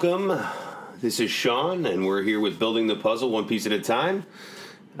and welcome. This is Sean, and we're here with Building the Puzzle one piece at a time.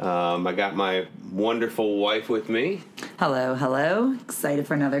 I got my wonderful wife with me. Hello, hello. Excited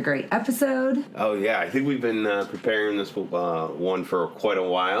for another great episode. Oh, yeah. I think we've been preparing this one for quite a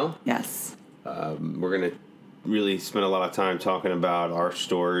while. Yes. We're going to really spend a lot of time talking about our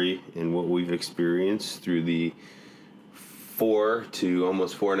story and what we've experienced through the 4 to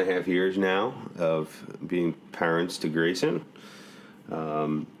almost 4.5 years now of being parents to Grayson.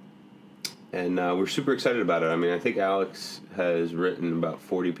 And we're super excited about it. I mean, I think Alex has written about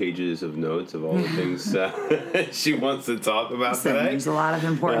 40 pages of notes of all the things she wants to talk about today. There's a lot of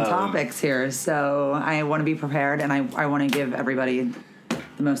important topics here, so I want to be prepared, and I want to give everybody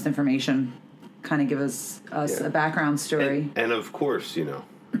the most information, kind of give us a background story. And of course, you know,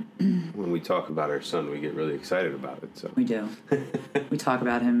 when we talk about our son, we get really excited about it. So We do. We talk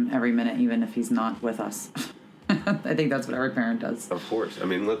about him every minute, even if he's not with us. I think that's what every parent does. Of course. I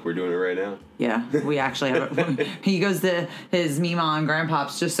mean, look, we're doing it right now. Yeah, we actually have it. He goes to his Mima and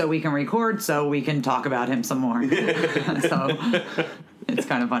Grandpops just so we can record, so we can talk about him some more. So it's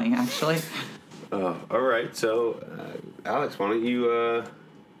kind of funny, actually. All right. So, Alex, why don't you,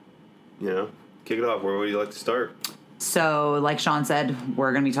 kick it off? Where would you like to start? So, like Sean said,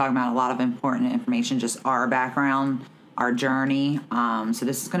 we're going to be talking about a lot of important information, just our background, our journey. So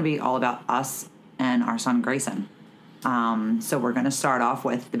this is going to be all about us and our son Grayson. So we're going to start off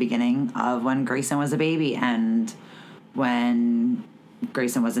with the beginning of when Grayson was a baby and when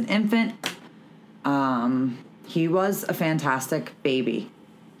Grayson was an infant. He was a fantastic baby.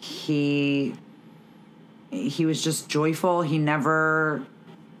 He was just joyful. He never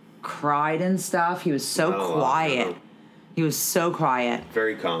cried and stuff. He was so quiet. He was so quiet.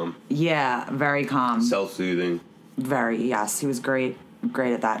 Very calm. Yeah, very calm. Self-soothing. Very, yes. He was great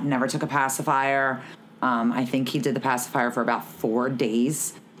at that. Never took a pacifier. I think he did the pacifier for about 4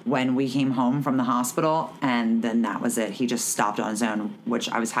 days when we came home from the hospital, and then that was it. He just stopped on his own, which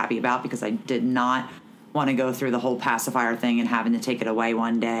I was happy about because I did not want to go through the whole pacifier thing and having to take it away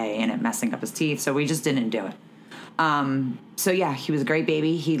one day and it messing up his teeth, so we just didn't do it. So yeah, he was a great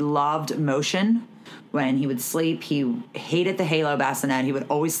baby. He loved motion. When he would sleep, he hated the halo bassinet. He would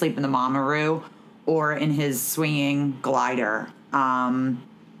always sleep in the Mamaroo or in his swinging glider.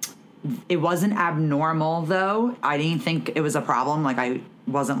 It wasn't abnormal, though. I didn't think it was a problem. Like, I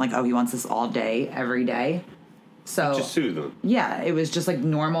wasn't like, oh, he wants this all day, every day. So just soothe him. Yeah, it was just like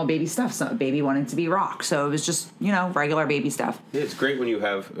normal baby stuff. So a baby wanted to be rocked. So it was just, regular baby stuff. Yeah, it's great when you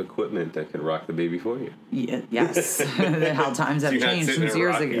have equipment that can rock the baby for you. Yeah, yes. How times have changed since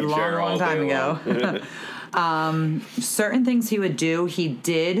years ago, long time ago. Certain things he would do, he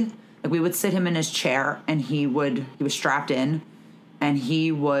did. Like, we would sit him in his chair, and he was strapped in, and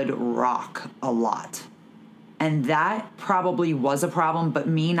he would rock a lot. And that probably was a problem, but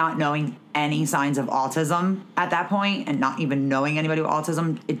me not knowing any signs of autism at that point and not even knowing anybody with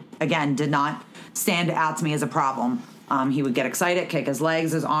autism, it, again, did not stand out to me as a problem. He would get excited, kick his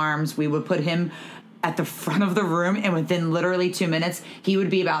legs, his arms. We would put him at the front of the room, and within literally 2 minutes, he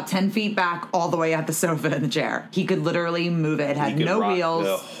would be about 10 feet back all the way at the sofa in the chair. He could literally move it. It had no wheels.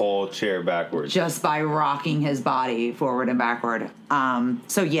 The whole chair backwards. Just by rocking his body forward and backward.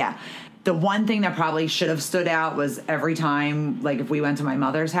 So, yeah. The one thing that probably should have stood out was every time, like if we went to my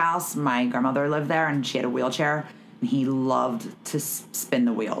mother's house, my grandmother lived there, and she had a wheelchair, and he loved to spin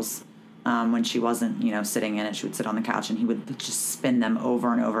the wheels. When she wasn't, sitting in it, she would sit on the couch and he would just spin them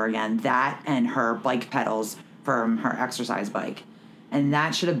over and over again. That and her bike pedals from her exercise bike. And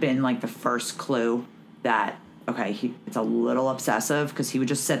that should have been like the first clue that, okay, it's a little obsessive because he would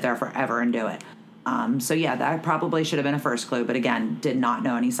just sit there forever and do it. So yeah, that probably should have been a first clue, but again, did not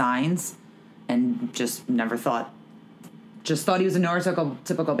know any signs and just never thought he was a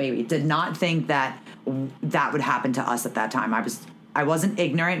neurotypical baby. Did not think that would happen to us at that time. I wasn't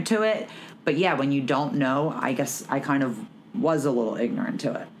ignorant to it, but yeah, when you don't know, I guess I kind of was a little ignorant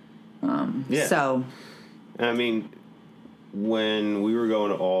to it. Yeah. So, I mean, when we were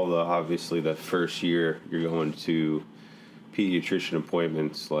going to obviously the first year, you're going to pediatrician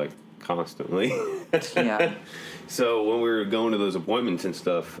appointments like constantly. Yeah. So when we were going to those appointments and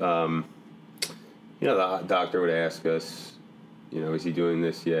stuff, the doctor would ask us, is he doing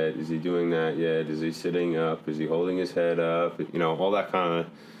this yet? Is he doing that yet? Is he sitting up? Is he holding his head up? All that kind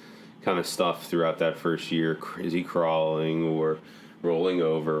of stuff throughout that first year. Is he crawling or rolling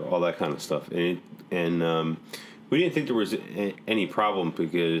over? All that kind of stuff. And we didn't think there was any problem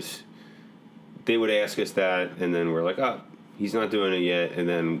because they would ask us that, and then we're like, oh, he's not doing it yet. And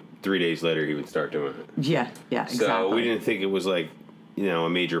then 3 days later, he would start doing it. Yeah, exactly. So we didn't think it was like, a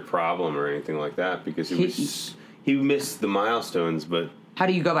major problem or anything like that because he missed the milestones, but How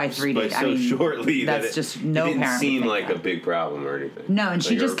do you go by 3 days? So shortly that's just no it didn't parent seem would think like that. a big problem or anything. No, and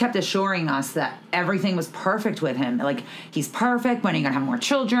she just kept assuring us that everything was perfect with him. Like, he's perfect. When are you going to have more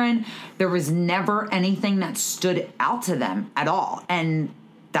children? There was never anything that stood out to them at all. And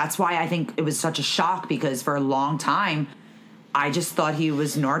that's why I think it was such a shock, because for a long time, I just thought he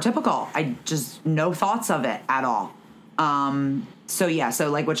was neurotypical. I just, no thoughts of it at all.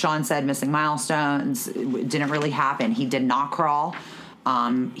 So like what Sean said, missing milestones, it didn't really happen. He did not crawl.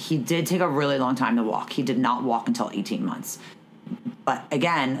 He did take a really long time to walk. He did not walk until 18 months. But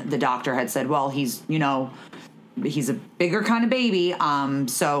again, the doctor had said, well, he's a bigger kind of baby,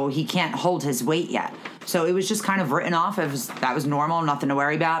 so he can't hold his weight yet. So it was just kind of written off as that was normal, nothing to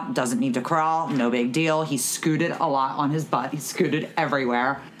worry about, doesn't need to crawl, no big deal. He scooted a lot on his butt. He scooted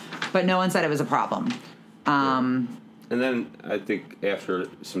everywhere. But no one said it was a problem. And then I think after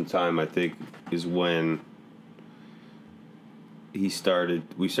some time, is when we started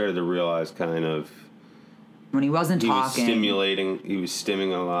to realize kind of when he wasn't talking. He was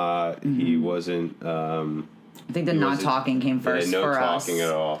stimming a lot. Mm-hmm. He wasn't. I think the not talking came first for us. No talking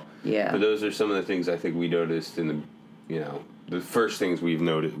at all. Yeah. But those are some of the things I think we noticed the first things we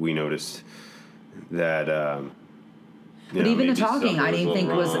noticed that. But even the talking, I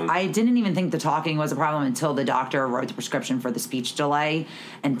didn't even think the talking was a problem until the doctor wrote the prescription for the speech delay,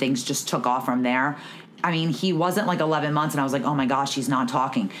 and things just took off from there. I mean, he wasn't like 11 months, and I was like, oh my gosh, he's not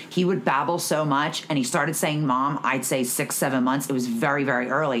talking. He would babble so much, and he started saying mom, I'd say 6-7 months. It was very, very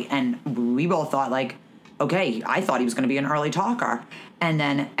early, and we both thought like, okay, I thought he was going to be an early talker. And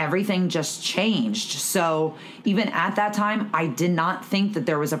then everything just changed. So even at that time, I did not think that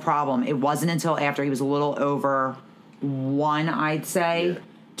there was a problem. It wasn't until after he was a little over 1, I'd say,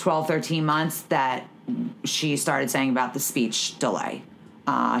 12, 13 months, that she started saying about the speech delay.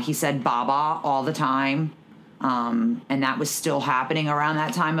 He said baba all the time, and that was still happening around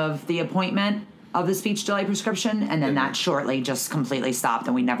that time of the appointment of the speech delay prescription, and then that shortly just completely stopped,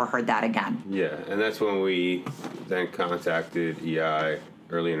 and we never heard that again. Yeah, and that's when we then contacted EI,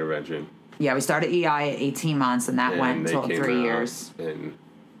 early intervention. Yeah, we started EI at 18 months, and that went until 3 years. And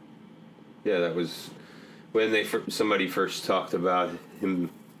yeah, that was when somebody first talked about him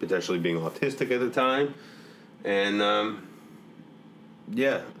potentially being autistic at the time. And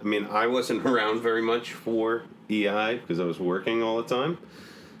I mean, I wasn't around very much for EI because I was working all the time.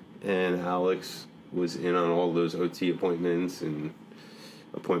 And Alex was in on all those OT appointments and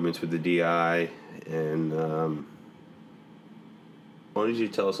appointments with the DI. And why don't you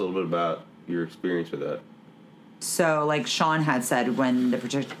tell us a little bit about your experience with that? So, like Sean had said, when the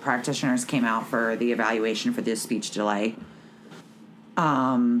practitioners came out for the evaluation for the speech delay,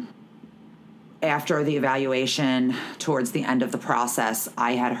 after the evaluation, towards the end of the process,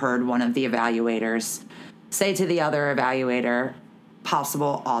 I had heard one of the evaluators say to the other evaluator,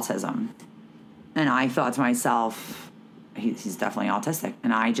 possible autism. And I thought to myself, he's definitely autistic.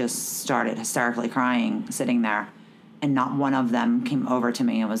 And I just started hysterically crying, sitting there. And not one of them came over to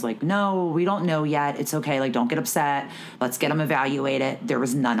me and was like, no, we don't know yet. It's okay. Like, don't get upset. Let's get him evaluated. There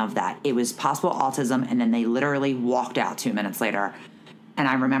was none of that. It was possible autism. And then they literally walked out 2 minutes later. And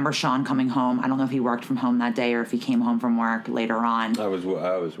I remember Sean coming home. I don't know if he worked from home that day or if he came home from work later on. I was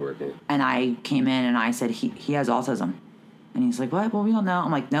working. And I came in and I said, he has autism. And he's like, what? Well, we don't know.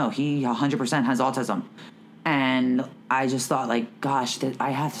 I'm like, no, he 100% has autism. And I just thought, like, gosh,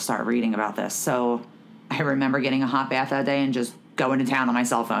 I have to start reading about this. So I remember getting a hot bath that day and just going to town on my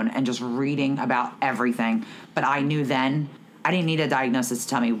cell phone and just reading about everything. But I knew then, I didn't need a diagnosis to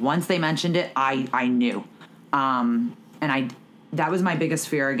tell me. Once they mentioned it, I knew. That was my biggest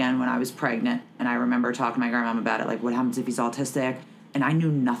fear again when I was pregnant. And I remember talking to my grandma about it, like, what happens if he's autistic? And I knew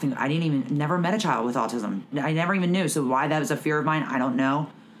nothing. I never met a child with autism. I never even knew. So why that was a fear of mine, I don't know.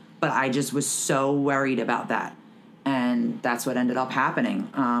 But I just was so worried about that. And that's what ended up happening.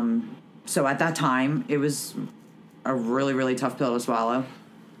 So at that time, it was a really, really tough pill to swallow.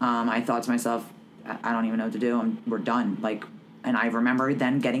 I thought to myself, I don't even know what to do. We're done. And I remember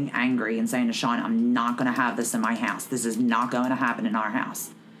then getting angry and saying to Sean, I'm not going to have this in my house. This is not going to happen in our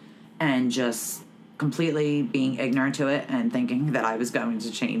house. And just completely being ignorant to it and thinking that I was going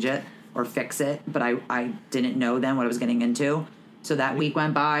to change it or fix it. But I didn't know then what I was getting into. So that week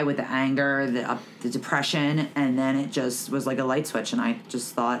went by with the anger, the depression, and then it just was like a light switch. And I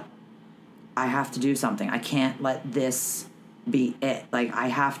just thought, I have to do something. I can't let this be it. Like, I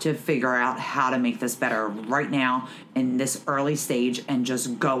have to figure out how to make this better right now in this early stage and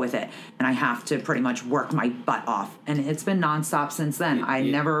just go with it. And I have to pretty much work my butt off. And it's been nonstop since then. I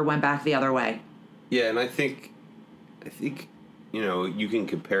never went back the other way. Yeah, and I think you know, you can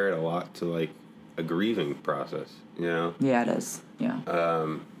compare it a lot to like a grieving process, you know? Yeah, it is. Yeah.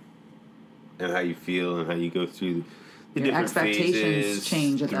 And how you feel and how you go through the Your different expectations phases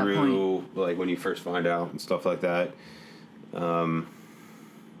change at that through, like, when you first find out and stuff like that. And,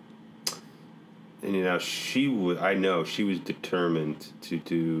 you know, I know she was determined to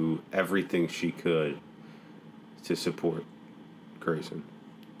do everything she could to support Grayson.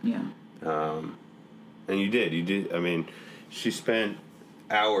 Yeah. And you did. I mean, she spent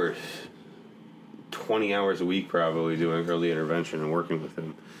hours, 20 hours a week probably, doing early intervention and working with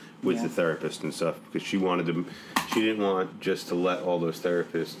him, with the therapist and stuff, because she didn't want just to let all those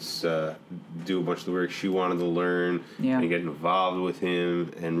therapists do a bunch of the work. She wanted to learn and get involved with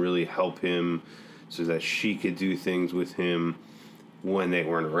him and really help him so that she could do things with him when they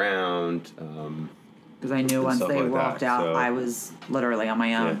weren't around. Because I knew once they walked out, so I was literally on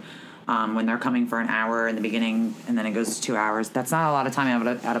my own. When they're coming for an hour in the beginning and then it goes to 2 hours, that's not a lot of time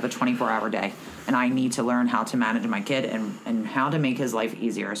out of a 24-hour day. And I need to learn how to manage my kid and how to make his life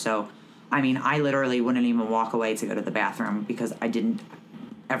easier. So, I mean, I literally wouldn't even walk away to go to the bathroom because I didn't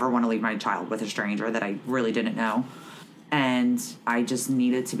ever want to leave my child with a stranger that I really didn't know. And I just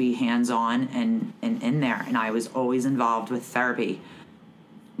needed to be hands-on and in there. And I was always involved with therapy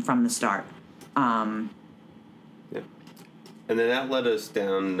from the start. And then that led us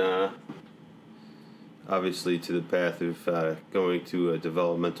down, obviously, to the path of going to a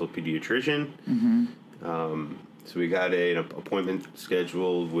developmental pediatrician. Mm-hmm. So we got an appointment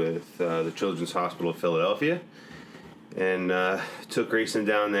scheduled with the Children's Hospital of Philadelphia, and took Grayson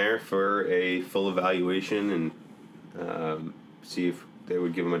down there for a full evaluation and see if they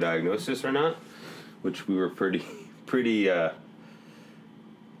would give him a diagnosis or not, which we were pretty,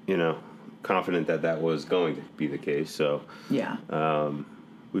 confident that was going to be the case. So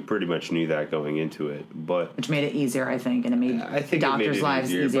we pretty much knew that going into it, but which made it easier, I think, and it made the doctors'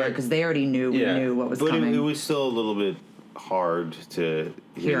 lives easier because they already knew what was coming. But it was still a little bit hard to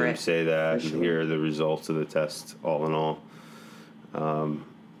hear him say that and hear the results of the test all in all.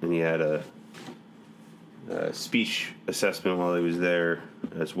 And he had a speech assessment while he was there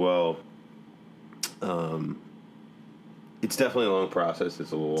as well. It's definitely a long process.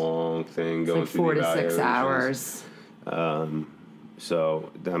 It's a long thing going through 4 the to 6 hours.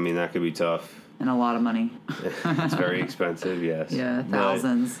 So, I mean, that could be tough. And a lot of money. It's very expensive, yes. Yeah,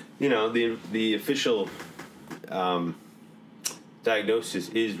 thousands. But, the official diagnosis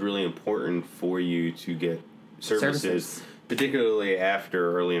is really important for you to get services. Particularly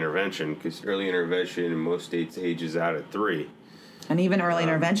after early intervention, because early intervention in most states ages out at 3. And even early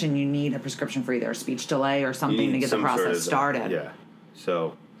intervention, you need a prescription for either a speech delay or something to get the process started. Yeah.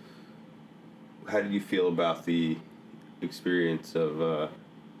 So, how did you feel about the experience of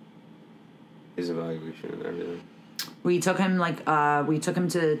his evaluation and everything? We took him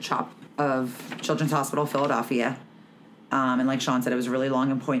to CHOP of Children's Hospital Philadelphia, and like Sean said, it was a really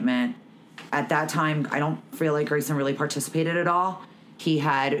long appointment. At that time, I don't feel like Grayson really participated at all. He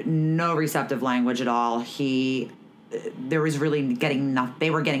had no receptive language at all. They were getting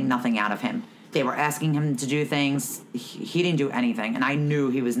nothing out of him. They were asking him to do things. He didn't do anything, and I knew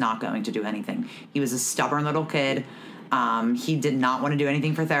he was not going to do anything. He was a stubborn little kid. He did not want to do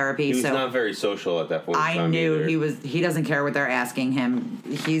anything for therapy. He was not very social at that point. I knew he doesn't care what they're asking him.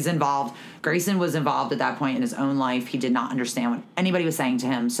 He's involved. Grayson was involved at that point in his own life. He did not understand what anybody was saying to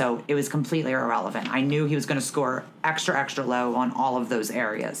him, so it was completely irrelevant. I knew he was going to score extra low on all of those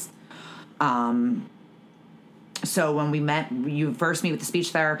areas. So when we met, you first meet with the speech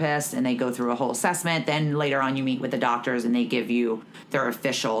therapist and they go through a whole assessment. Then later on you meet with the doctors and they give you their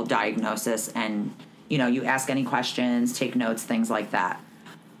official diagnosis and, you ask any questions, take notes, things like that.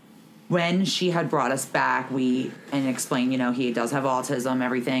 When she had brought us back, and explained, he does have autism,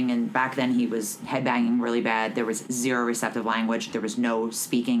 everything. And back then he was headbanging really bad. There was zero receptive language. There was no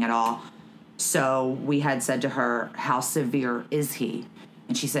speaking at all. So we had said to her, how severe is he?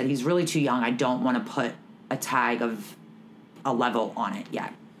 And she said, he's really too young. I don't want to put a tag of a level on it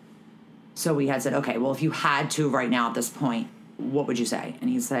yet. So we had said, okay, well, if you had to right now at this point, what would you say? And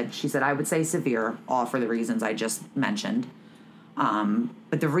she said, I would say severe, all for the reasons I just mentioned.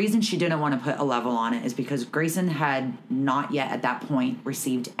 But the reason she didn't want to put a level on it is because Grayson had not yet at that point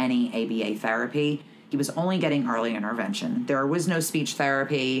received any ABA therapy. He was only getting early intervention. There was no speech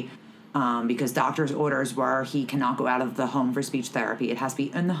therapy. Because doctor's orders were he cannot go out of the home for speech therapy. It has to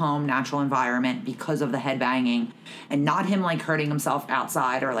be in the home, natural environment because of the head banging and not him hurting himself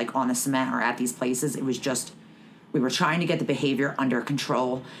outside or on the cement or at these places. It was just, we were trying to get the behavior under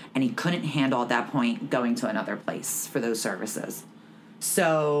control and he couldn't handle at that point going to another place for those services.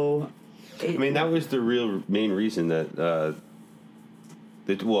 So, that was the real main reason that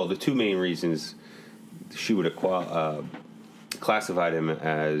the two main reasons she would have classified him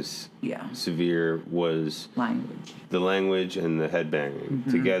as severe was the language and the headbanging.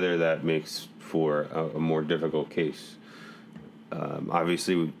 Mm-hmm. Together, that makes for a more difficult case.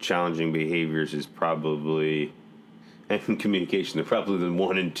 Obviously, challenging behaviors is probably, and communication, they're probably the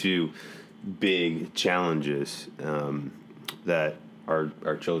 1 and 2 big challenges that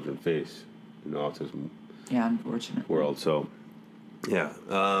our children face in the autism unfortunately world. So,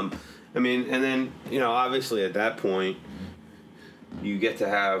 I mean, and then, obviously at that point, you get to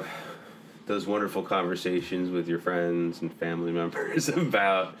have those wonderful conversations with your friends and family members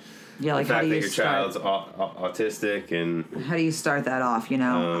about the fact that your child's autistic. And how do you start that off,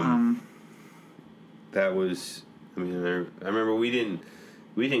 That was, I remember we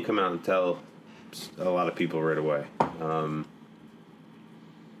didn't come out and tell a lot of people right away.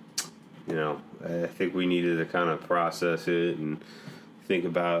 I think we needed to kind of process it and think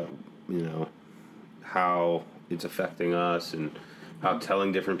about, how it's affecting us and how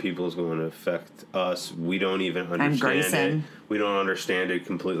telling different people is going to affect us. We don't even understand it. We don't understand it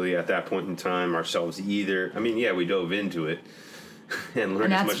completely at that point in time ourselves either. We dove into it and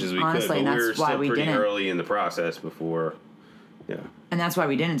learned as much as we could, but we were still pretty early in the process before. Yeah. And that's why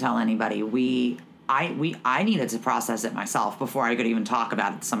we didn't tell anybody. I needed to process it myself before I could even talk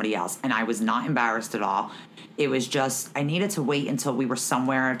about it to somebody else. And I was not embarrassed at all. It was just, I needed to wait until we were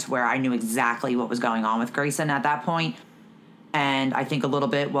somewhere to where I knew exactly what was going on with Grayson at that point. And I think a little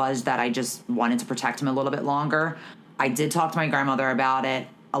bit was that I just wanted to protect him a little bit longer. I did talk to my grandmother about it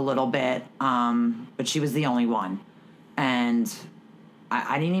a little bit, but she was the only one. And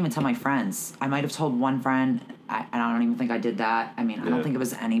I didn't even tell my friends. I might have told one friend. I don't even think I did that. I don't think it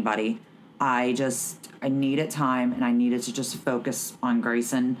was anybody. I needed time, and I needed to just focus on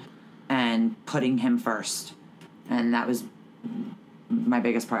Grayson and putting him first. And that was my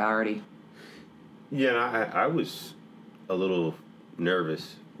biggest priority. Yeah, I was a little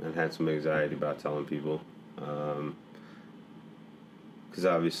nervous and had some anxiety about telling people. Because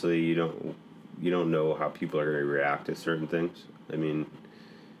obviously you don't know how people are going to react to certain things.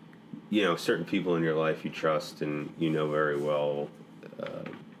 Certain people in your life you trust and you know very well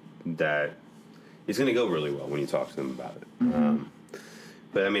that it's going to go really well when you talk to them about it. Mm-hmm.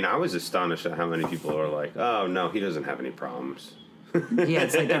 But I was astonished at how many people are like, "Oh no, he doesn't have any problems." Yeah,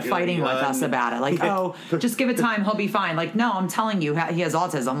 it's like they're fighting with us about it. Like, "Oh, just give it time, he'll be fine." Like, no, I'm telling you, he has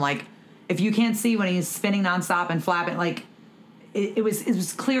autism. Like, if you can't see when he's spinning nonstop and flapping, like, it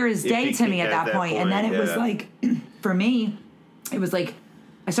was clear as day to me at that point. And then it was like, for me, it was like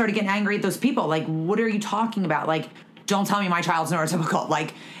I started getting angry at those people. Like, what are you talking about? Like, don't tell me my child's neurotypical.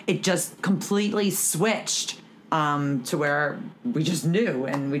 Like, it just completely switched to where we just knew,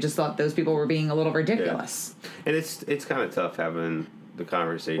 and we just thought those people were being a little ridiculous. Yeah. And it's kind of tough having the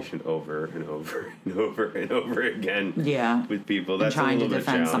conversation over and over and over and over again. Yeah. With people. That's and trying to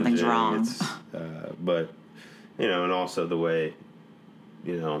defend something's wrong. But and also the way,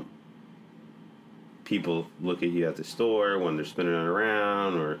 people look at you at the store when they're spinning it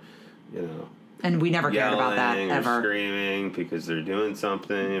around, or and we never cared about that ever. Or screaming because they're doing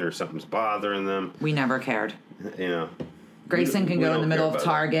something or something's bothering them. We never cared. Grayson can go in the middle of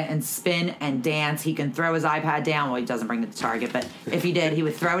Target and spin and dance. He can throw his iPad down. Well, he doesn't bring it to Target, but if he did, he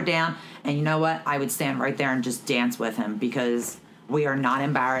would throw it down. And you know what? I would stand right there and just dance with him because we are not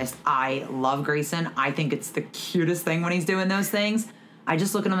embarrassed. I love Grayson. I think it's the cutest thing when he's doing those things. I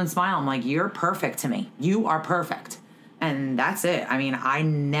just look at him and smile. I'm like, you're perfect to me. You are perfect. And that's it. I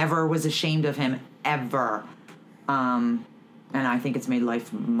never was ashamed of him ever. And I think it's made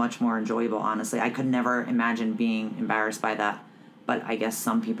life much more enjoyable, honestly. I could never imagine being embarrassed by that. But I guess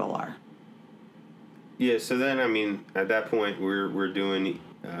some people are. Yeah, so then, at that point, we're doing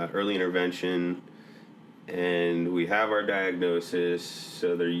early intervention, and we have our diagnosis,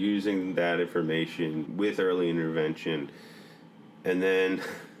 so they're using that information with early intervention. And then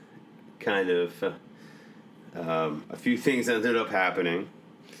kind of a few things ended up happening,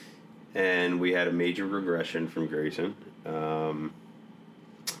 and we had a major regression from Grayson.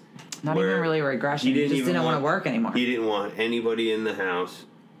 Not even really a regression. He just didn't want to work anymore. He didn't want anybody in the house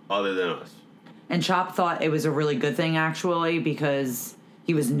other than us. And Chop thought it was a really good thing, actually, because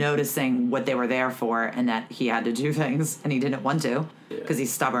he was noticing what they were there for and that he had to do things, and he didn't want to because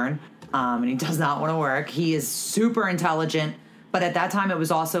he's stubborn, and he does not want to work. He is super intelligent, but at that time it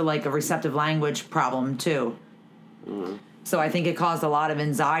was also like a receptive language problem, too. Mm-hmm. So I think it caused a lot of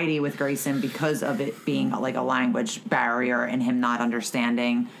anxiety with Grayson because of it being like a language barrier and him not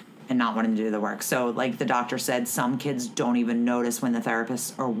understanding and not wanting to do the work. So like the doctor said, some kids don't even notice when the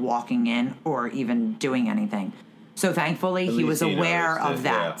therapists are walking in or even doing anything. So thankfully, At he least was he aware noticed of it,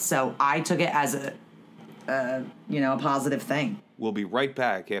 that. yeah. So I took it as a positive thing. We'll be right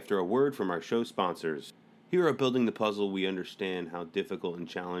back after a word from our show sponsors. Here at Building the Puzzle, we understand how difficult and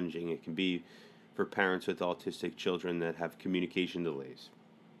challenging it can be for parents with autistic children that have communication delays.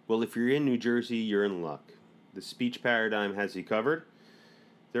 Well, if you're in New Jersey, you're in luck. The Speech Paradigm has you covered.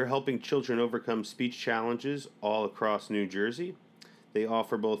 They're helping children overcome speech challenges all across New Jersey. They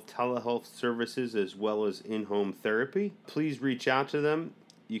offer both telehealth services as well as in-home therapy. Please reach out to them.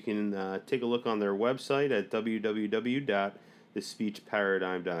 You can take a look on their website at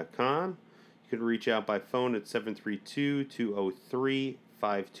www.thespeechparadigm.com. You can reach out by phone at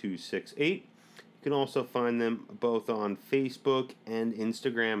 732-203-5268. You can also find them both on Facebook and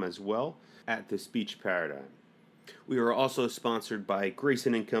Instagram as well at The Speech Paradigm. We are also sponsored by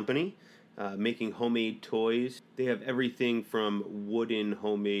Grayson & Company, making homemade toys. They have everything from wooden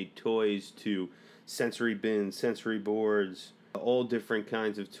homemade toys to sensory bins, sensory boards, all different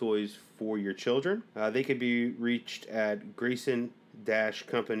kinds of toys for your children. They could be reached at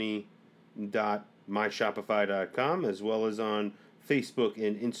grayson-company.myshopify.com, as well as on Facebook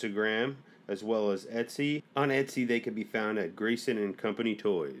and Instagram, as well as Etsy. On Etsy, they can be found at Grayson & Company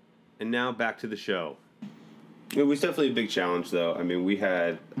Toys. And now back to the show. It was definitely a big challenge, though. I mean, we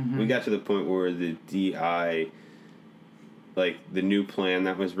got to the point where the DI, like the new plan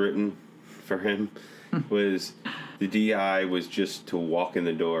that was written for him, was the DI was just to walk in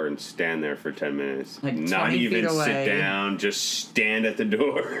the door and stand there for 10 minutes. Like Not 20 even feet away. sit down, just stand at the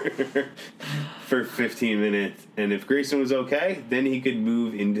door for 15 minutes. And if Grayson was okay, then he could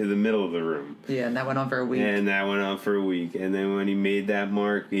move into the middle of the room. Yeah, and that went on for a week. And that went on for a week. And then when he made that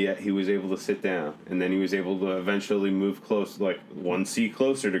mark, he was able to sit down. And then he was able to eventually move close, like one seat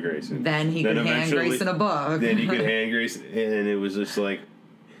closer to Grayson. Then he could hand Grayson a book. Then he could hand Grayson. And it was just like,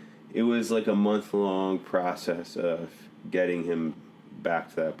 it was like a month-long process of getting him back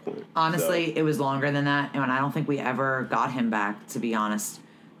to that point. Honestly, it was longer than that, and I don't think we ever got him back, to be honest.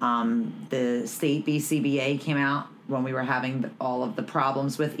 The state BCBA came out when we were having all of the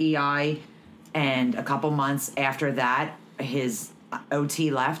problems with EI, and a couple months after that, his OT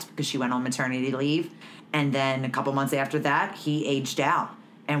left because she went on maternity leave, and then a couple months after that, he aged out.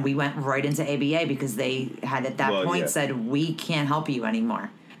 And we went right into ABA because they had at that point said, we can't help you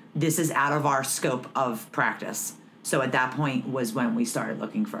anymore. This is out of our scope of practice. So at that point was when we started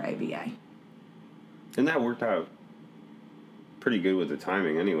looking for ABA. And that worked out pretty good with the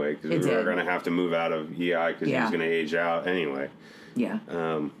timing anyway, because we were going to have to move out of EI because he was going to age out anyway. Yeah.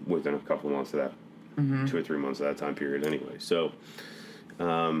 Within a couple of months of that, 2 or 3 months of that time period anyway. So,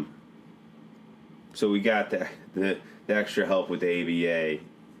 so we got the extra help with the ABA.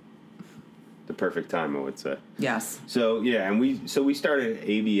 The perfect time, I would say. Yes. So yeah, and we started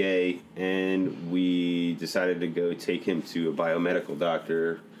ABA, and we decided to go take him to a biomedical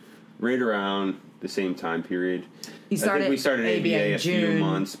doctor right around the same time period. I think we started ABA a few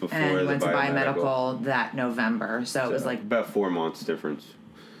months before and the went biomedical. to biomedical that November. So it was like about 4 months difference.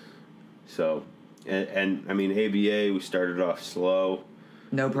 So, and I mean ABA, we started off slow.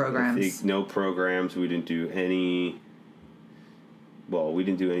 No programs. I think no programs. We didn't do any. Well, we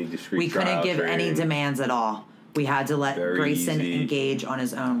didn't do any discrete. We couldn't give any demands at all. We had to let Grayson engage on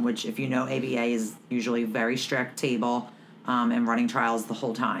his own, which, if you know, ABA is usually very strict table and running trials the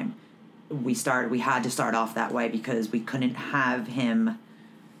whole time. We had to start off that way because we couldn't have him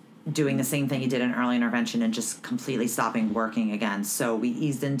doing the same thing he did in early intervention and just completely stopping working again. So we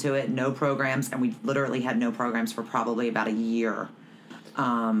eased into it, no programs, and we literally had no programs for probably about a year.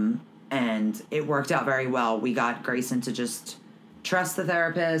 And it worked out very well. We got Grayson to just trust the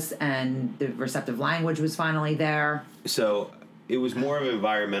therapist, and the receptive language was finally there. So it was more of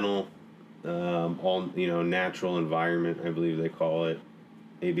environmental, natural environment, I believe they call it,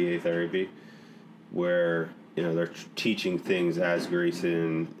 ABA therapy, where they're teaching things as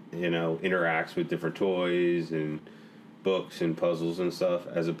Grayson interacts with different toys and books and puzzles and stuff,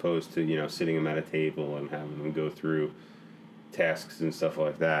 as opposed to sitting him at a table and having him go through tasks and stuff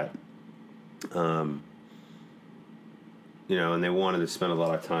like that. And they wanted to spend a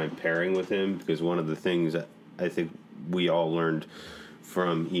lot of time pairing with him, because one of the things that I think we all learned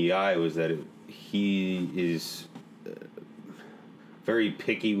from EI was that he is very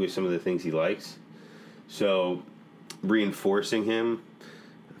picky with some of the things he likes. So reinforcing him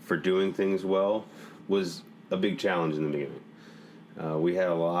for doing things well was a big challenge in the beginning. We had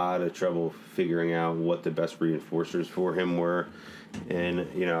a lot of trouble figuring out what the best reinforcers for him were. And,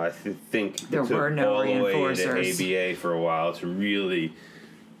 I think there were no all the way reinforcers to ABA for a while to really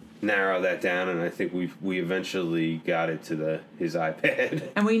narrow that down, and I think we eventually got it to his iPad.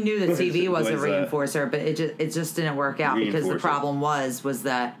 And we knew the TV was a was, reinforcer, but it just didn't work out because the problem was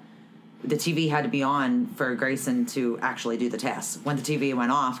that the TV had to be on for Grayson to actually do the tasks. When the TV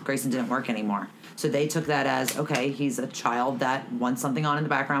went off, Grayson didn't work anymore. So they took that as, okay, he's a child that wants something on in the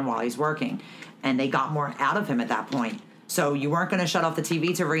background while he's working. And they got more out of him at that point. So you weren't going to shut off the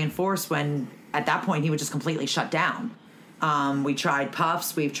TV to reinforce when, at that point, he would just completely shut down. We tried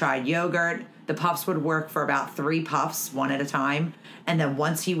puffs. We've tried yogurt. The puffs would work for about 3 puffs, one at a time. And then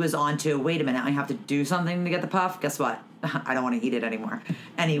once he was on to, wait a minute, I have to do something to get the puff, guess what? I don't want to eat it anymore.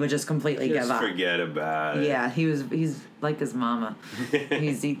 And he would just completely give up. Forget about it. Yeah, he's like his mama.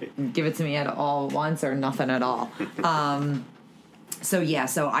 Give it to me at all once or nothing at all. So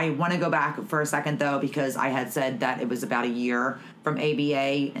I want to go back for a second, though, because I had said that it was about a year from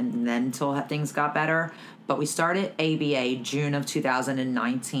ABA and then until things got better. But we started ABA June of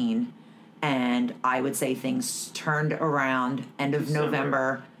 2019, and I would say things turned around end of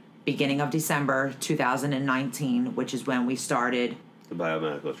November, beginning of December 2019, which is when we started the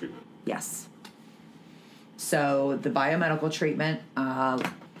biomedical treatment. Yes. So the biomedical treatment,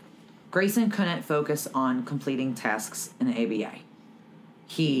 Grayson couldn't focus on completing tasks in ABA.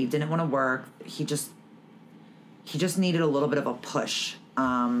 He didn't want to work. He just needed a little bit of a push.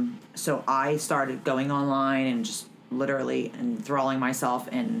 So I started going online and just literally enthralling myself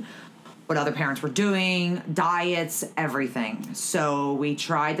in what other parents were doing, diets, everything. So we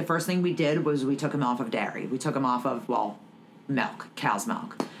tried, the first thing we did was we took him off of dairy. We took him off of, milk, cow's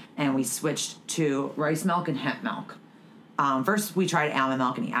milk. And we switched to rice milk and hemp milk. First, we tried almond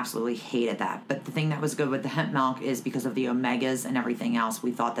milk, and he absolutely hated that. But the thing that was good with the hemp milk is because of the omegas and everything else,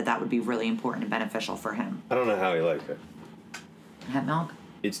 we thought that would be really important and beneficial for him. I don't know how he likes it. Hemp milk?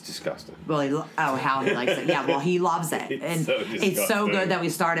 It's disgusting. Well, how he likes it. Yeah, well, he loves it. It's so good that we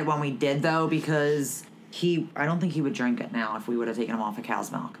started when we did, though, because I don't think he would drink it now if we would have taken him off of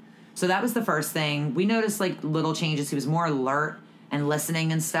cow's milk. So that was the first thing. We noticed, little changes. He was more alert and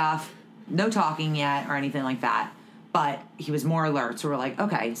listening and stuff. No talking yet or anything like that. But he was more alert. So we're like,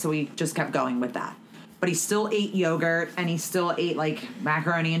 okay. So we just kept going with that. But he still ate yogurt, and he still ate,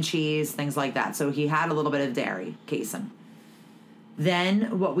 macaroni and cheese, things like that. So he had a little bit of dairy, casein.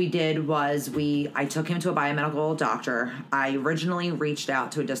 Then what we did was I took him to a biomedical doctor. I originally reached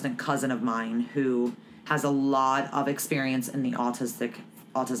out to a distant cousin of mine who has a lot of experience in the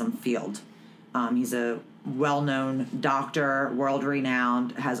autism field. He's a well-known doctor,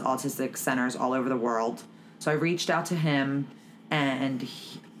 world-renowned, has autistic centers all over the world. So I reached out to him and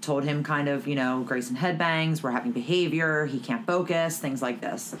told him kind of, Grayson headbangs, we're having behavior, he can't focus, things like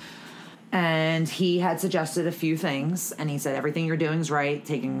this. And he had suggested a few things, and he said, everything you're doing is right,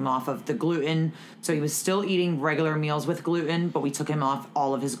 taking him off of the gluten. So he was still eating regular meals with gluten, but we took him off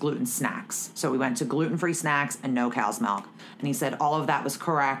all of his gluten snacks. So we went to gluten-free snacks and no cow's milk. And he said all of that was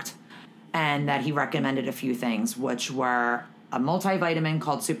correct, and that he recommended a few things, which were a multivitamin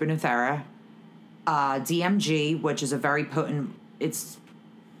called Super Nuthera, DMG, which is a very potent, it's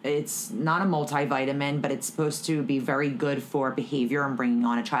not a multivitamin, but it's supposed to be very good for behavior and bringing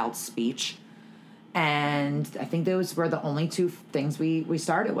on a child's speech. And I think those were the only 2 things we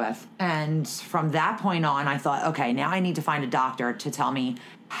started with. And from that point on, I thought, okay, now I need to find a doctor to tell me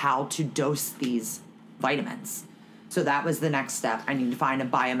how to dose these vitamins. So that was the next step. I need to find a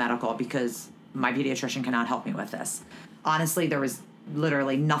biomedical because my pediatrician cannot help me with this. Honestly, there was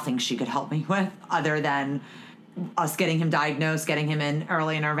literally nothing she could help me with other than us getting him diagnosed, getting him in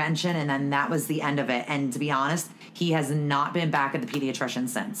early intervention, and then that was the end of it. And to be honest, he has not been back at the pediatrician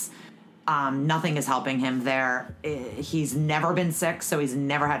since. Nothing is helping him there. He's never been sick, so he's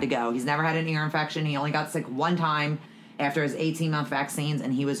never had to go. He's never had an ear infection. He only got sick one time after his 18-month vaccines,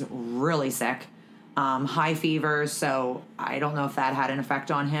 and he was really sick. High fevers, so I don't know if that had an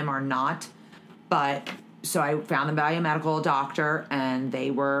effect on him or not. But so I found the biomedical doctor, and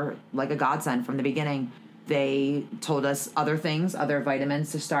they were like a godsend from the beginning. They told us other things, other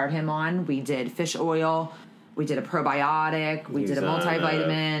vitamins to start him on. We did fish oil. We did a probiotic. We did a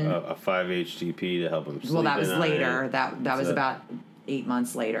multivitamin. A 5-HTP to help him sleep. Well, that was later. That was about 8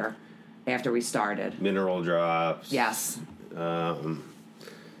 months later after we started. Mineral drops. Yes.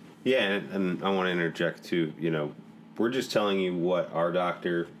 Yeah, and I want to interject too. We're just telling you what our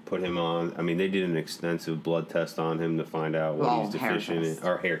doctor put him on. I mean, they did an extensive blood test on him to find out what he's deficient in.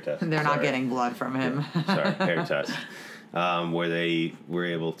 Or hair test. They're not getting blood from him. Sorry, hair test. Where they were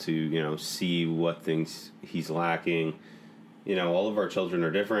able to, see what things he's lacking. All of our children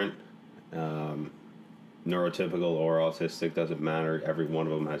are different. Neurotypical or autistic, doesn't matter. Every one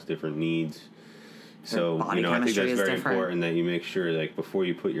of them has different needs. So, body I think chemistry that's is very different. important that you make sure, like, before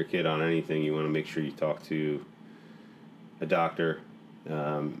you put your kid on anything, you want to make sure you talk to a doctor.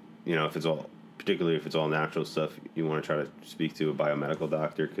 Particularly if it's all natural stuff, you want to try to speak to a biomedical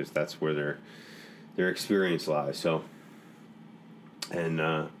doctor because that's where their experience lies. So, and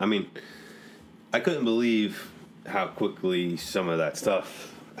I couldn't believe how quickly some of that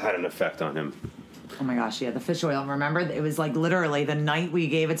stuff had an effect on him. Oh my gosh, yeah, the fish oil. Remember, it was like literally the night we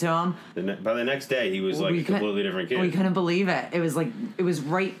gave it to him. By the next day, he was like a completely different kid. We couldn't believe it. It was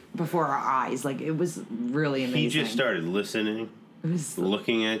right before our eyes. Like, it was really amazing. He just started listening,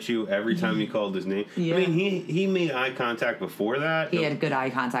 looking at you every time you called his name. Yeah. I mean, he made eye contact before that. He had good eye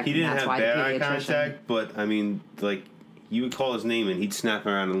contact. He didn't and that's have why bad the eye pediatrician, contact, but I mean, like, you would call his name and he'd snap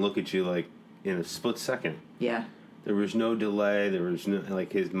around and look at you like in a split second. Yeah. There was no delay. There was no,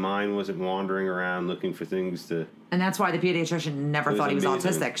 like, his mind wasn't wandering around looking for things to... And that's why the pediatrician never thought he was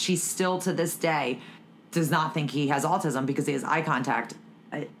amazing. autistic. She still, to this day, does not think he has autism because he has eye contact.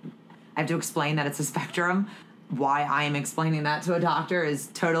 I have to explain that it's a spectrum. Why I am explaining that to a doctor is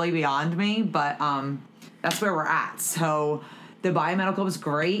totally beyond me, but that's where we're at. So the biomedical was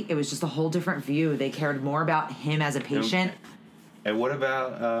great. It was just a whole different view. They cared more about him as a patient. And what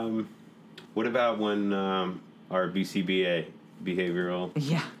about when... our BCBA, behavioral.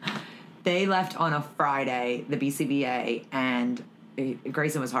 Yeah. They left on a Friday, the BCBA, and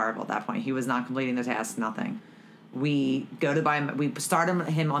Grayson was horrible at that point. He was not completing the task, nothing. We started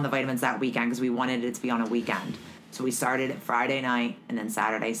him on the vitamins that weekend because we wanted it to be on a weekend. So we started it Friday night and then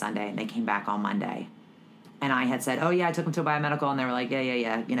Saturday, Sunday, and they came back on Monday. And I had said, oh, yeah, I took him to a biomedical, and they were like,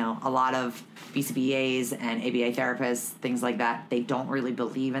 yeah. A lot of BCBAs and ABA therapists, things like that, they don't really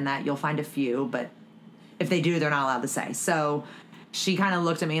believe in that. You'll find a few, but if they do, they're not allowed to say. So she kind of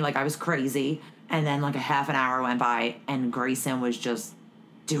looked at me like I was crazy. And then like a half an hour went by and Grayson was just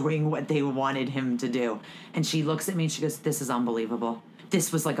doing what they wanted him to do. And she looks at me and she goes, this is unbelievable.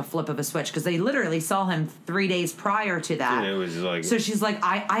 This was like a flip of a switch because they literally saw him 3 days prior to that. It was like, so she's like,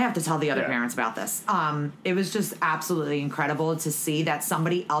 I have to tell the other parents about this. It was just absolutely incredible to see that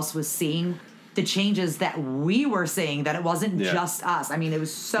somebody else was seeing the changes that we were seeing, that it wasn't just us. I mean, it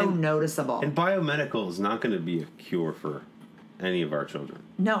was so noticeable. And biomedical is not going to be a cure for any of our children.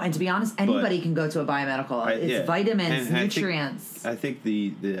 No, and to be honest, anybody can go to a biomedical. It's vitamins, and nutrients. I think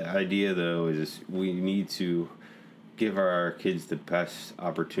the idea, though, is we need to give our kids the best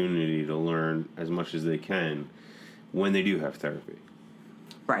opportunity to learn as much as they can when they do have therapy.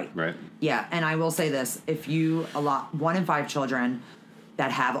 Right. Right? Yeah, and I will say this. 1 in 5 children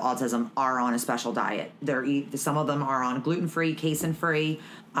that have autism are on a special diet. Some of them are on gluten-free, casein-free.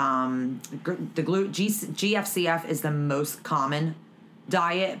 GFCF is the most common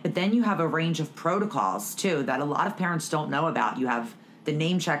diet, but then you have a range of protocols too that a lot of parents don't know about. You have the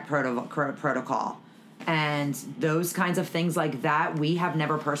name check protocol and those kinds of things like that. We have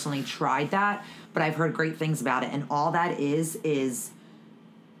never personally tried that, but I've heard great things about it. And all that is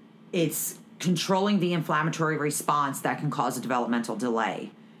it's controlling the inflammatory response that can cause a developmental delay.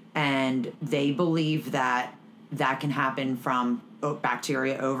 And they believe that can happen from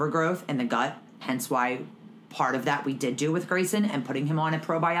bacteria overgrowth in the gut, hence why part of that we did do with Grayson and putting him on a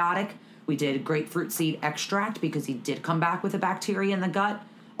probiotic. We did grapefruit seed extract because he did come back with a bacteria in the gut.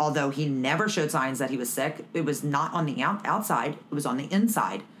 Although he never showed signs that he was sick, it was not on the outside, it was on the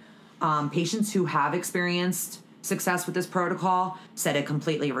inside. Patients who have experienced success with this protocol said it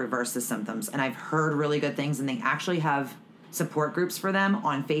completely reversed the symptoms. And I've heard really good things, and they actually have support groups for them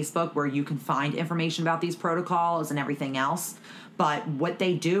on Facebook where you can find information about these protocols and everything else. But what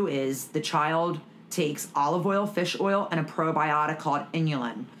they do is the child takes olive oil, fish oil, and a probiotic called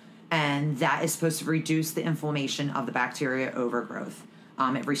inulin. And that is supposed to reduce the inflammation of the bacteria overgrowth.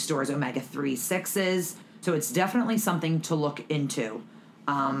 It restores omega-3 6s. So it's definitely something to look into.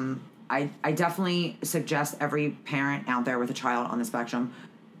 I definitely suggest every parent out there with a child on the spectrum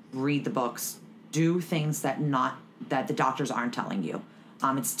read the books, do things that the doctors aren't telling you.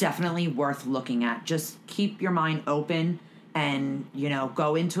 It's definitely worth looking at. Just keep your mind open and,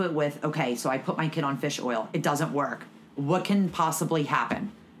 go into it with, okay, so I put my kid on fish oil. It doesn't work. What can possibly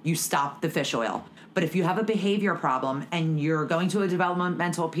happen? You stop the fish oil. But if you have a behavior problem and you're going to a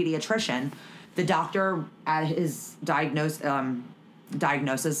developmental pediatrician, the doctor at his diagnosis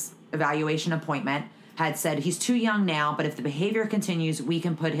evaluation appointment had said he's too young now, but if the behavior continues, we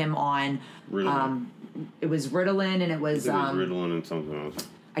can put him on Ritalin. It was Ritalin, and it was Ritalin and something else.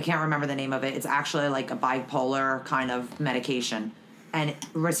 I can't remember the name of it. It's actually like a bipolar kind of medication, and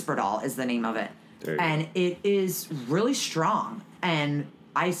Risperdal is the name of it. And it is really strong. And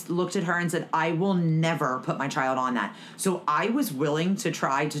looked at her and said, I will never put my child on that. So I was willing to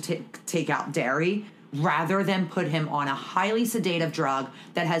try to take out dairy rather than put him on a highly sedative drug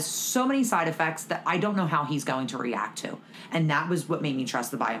that has so many side effects that I don't know how he's going to react to. And that was what made me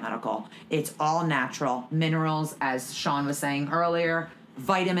trust the biomedical. It's all natural, minerals, as Sean was saying earlier,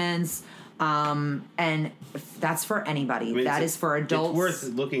 vitamins, and that's for anybody. I mean, that is for adults. It's worth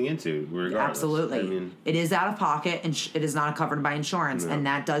looking into, regardless. Absolutely. I mean, it is out of pocket, and it is not covered by insurance, and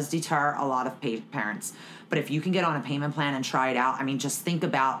that does deter a lot of parents. But if you can get on a payment plan and try it out, I mean, just think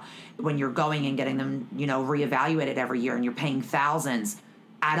about when you're going and getting them, reevaluated every year, and you're paying thousands.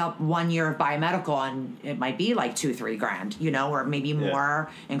 Add up 1 year of biomedical, and it might be like $2,000-3,000, or maybe more,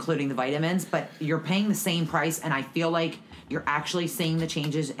 including the vitamins. But you're paying the same price, and I feel like you're actually seeing the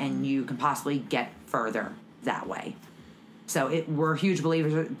changes, and you can possibly get further that way. So we're huge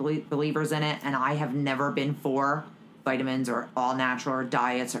believers in it, and I have never been for vitamins or all natural or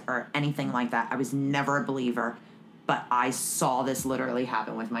diets or anything like that. I was never a believer, but I saw this literally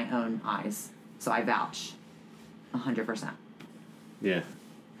happen with my own eyes. So I vouch 100%. Yeah.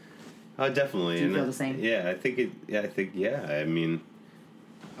 Oh, definitely. Do you feel the same? Yeah, I think I mean,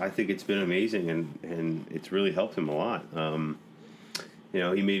 I think it's been amazing, and it's really helped him a lot.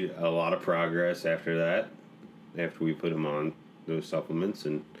 He made a lot of progress after that, after we put him on those supplements,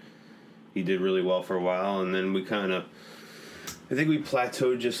 and he did really well for a while, and then we I think we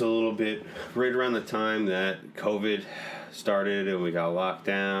plateaued just a little bit right around the time that COVID started and we got locked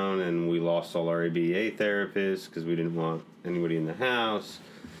down and we lost all our ABA therapists because we didn't want anybody in the house.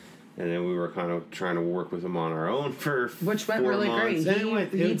 And then we were kind of trying to work with him on our own for Which went 4 really months.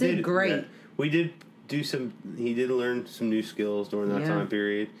 great. He did great. Yeah. We did he did learn some new skills during that time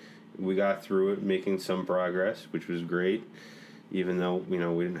period. We got through it, making some progress, which was great, even though, we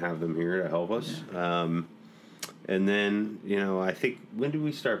didn't have them here to help us. Yeah. And then, I think, when did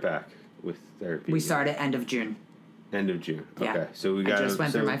we start back with therapy? We started end of June. End of June. Yeah. Okay. So we got. I just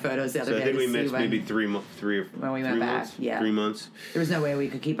went through my photos the other day. I think we missed maybe when we went back. Yeah. 3 months. There was no way we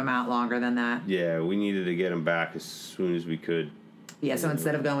could keep him out longer than that. Yeah, we needed to get him back as soon as we could. Yeah. So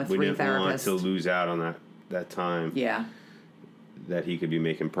instead of going with 3 therapists, we didn't want to lose out on that time. Yeah. That he could be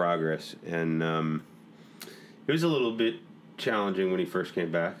making progress, and it was a little bit challenging when he first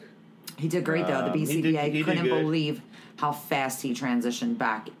came back. He did great though. The BCBA he couldn't did believe how fast he transitioned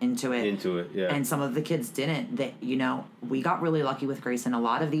back into it. Yeah. And some of the kids didn't. We got really lucky with Grayson. A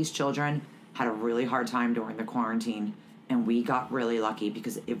lot of these children had a really hard time during the quarantine, and we got really lucky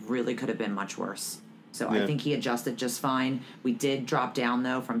because it really could have been much worse. So I think he adjusted just fine. We did drop down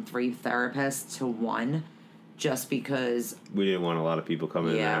though from 3 therapists to 1. Just because we didn't want a lot of people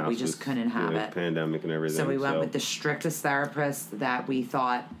coming in the house. Yeah, we just couldn't have it. Pandemic and everything. So we went with the strictest therapist that we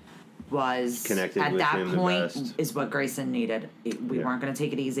thought was connected at with that him point the best. Is what Grayson needed. We weren't going to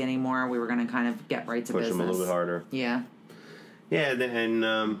take it easy anymore. We were going to kind of get right to push business. him a little bit harder. Yeah. Yeah,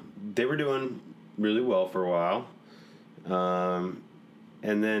 and they were doing really well for a while.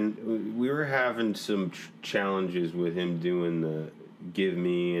 And then we were having some challenges with him doing the give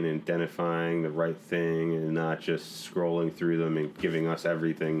me and identifying the right thing and not just scrolling through them and giving us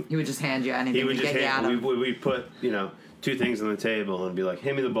everything. He would just hand you anything. He would just hand. We'd put 2 things on the table and be like,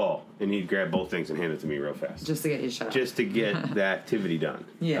 hand me the ball, and he'd grab both things and hand it to me real fast. Just to get you shut up. Just to get the activity done.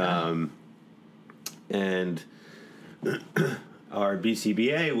 Yeah. And our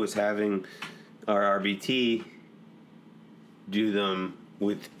BCBA was having our RBT do them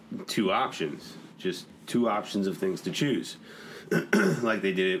with 2 options, just 2 options of things to choose. Like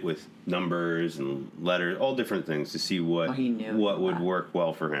they did it with numbers and letters, all different things to see what would work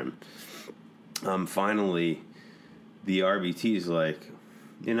well for him. Finally, the RBT is like,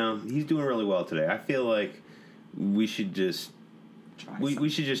 he's doing really well today. I feel like we should just we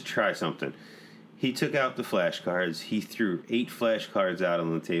should just try something. He took out the flashcards. He threw 8 flashcards out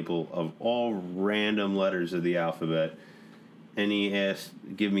on the table of all random letters of the alphabet, and he asked,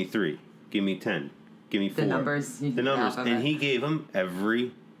 "Give me 3, give me 10." Give me 4. The numbers. And he gave them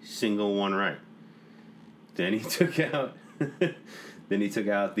every single one right. Then he took out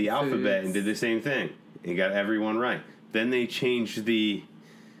the alphabet and did the same thing. He got everyone right. Then they changed the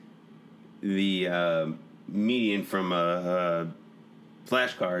median from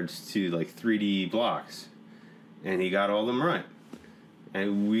flashcards to like 3D blocks, and he got all of them right.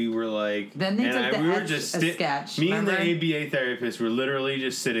 And we were like, then they took sketch. Me and the ABA therapist were literally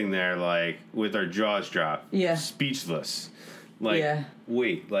just sitting there, like with our jaws dropped, speechless. Like,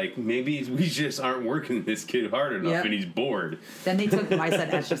 wait, like maybe we just aren't working this kid hard enough, and he's bored. Then they took. I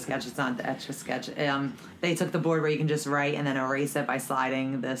said Etch a Sketch. It's not the Etch a Sketch. They took the board where you can just write and then erase it by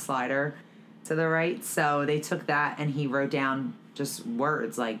sliding the slider to the right. So they took that, and he wrote down just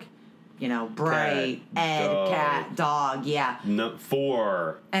words like, bright, Ed, cat, dog, yeah. No,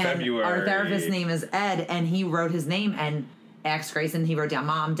 4 and February. Our therapist's name is Ed, and he wrote his name and asked Grayson. He wrote down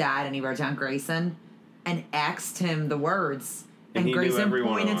Mom, Dad, and he wrote down Grayson, and asked him the words. And he Grayson knew every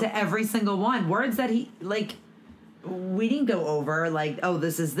one of pointed them. to every single one. Words that he we didn't go over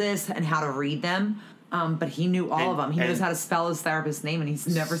this is this and how to read them. But he knew all of them. He knows how to spell his therapist's name, and he's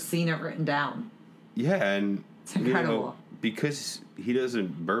never seen it written down. Yeah, and it's incredible. Because he doesn't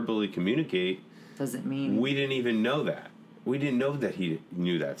verbally communicate, doesn't mean we didn't even know that. We didn't know that he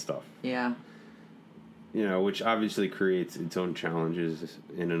knew that stuff. Yeah. Which obviously creates its own challenges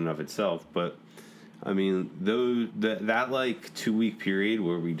in and of itself. But I mean, that 2-week period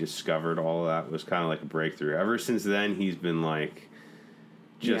where we discovered all of that was kind of like a breakthrough. Ever since then, he's been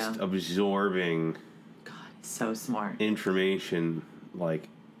just absorbing. God, so smart. Information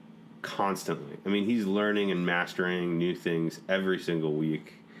constantly. I mean, he's learning and mastering new things every single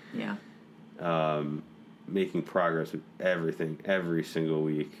week. Yeah. Making progress with everything every single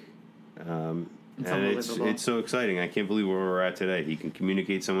week. It's so exciting. I can't believe where we're at today. He can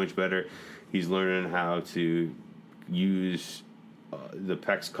communicate so much better. He's learning how to use the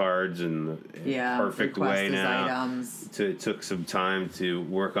PEX cards in the perfect way now. Items. It took some time to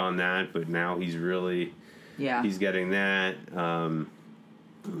work on that, but now he's really he's getting that.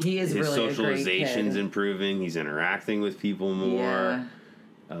 He is his really socialization's improving. He's interacting with people more,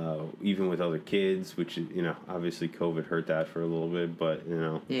 even with other kids, which obviously COVID hurt that for a little bit, but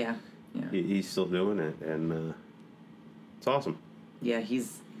he's still doing it, and it's awesome. Yeah, he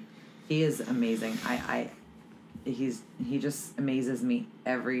is amazing. He just amazes me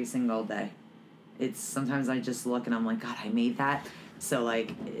every single day. It's sometimes I just look and I'm like, God, I made that. So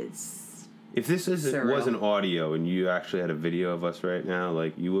it's. If this wasn't audio and you actually had a video of us right now,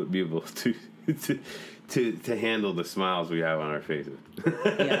 you wouldn't be able to handle the smiles we have on our faces.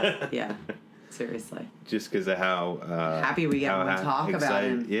 Yeah, seriously. Just because of how happy we get when we talk about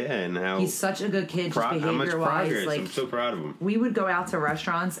him. Yeah, and how he's such a good kid, just behavior-wise. How much progress! I'm so proud of him. We would go out to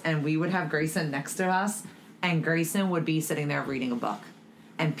restaurants and we would have Grayson next to us, and Grayson would be sitting there reading a book,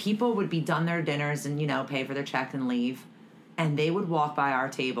 and people would be done their dinners and pay for their check and leave, and they would walk by our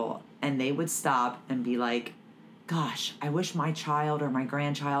table. And they would stop and be like, gosh, I wish my child or my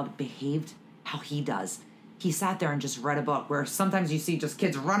grandchild behaved how he does. He sat there and just read a book, where sometimes you see just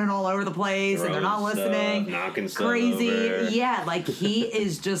kids running all over the place and they're not listening. Knocking stuff crazy. over. Yeah, he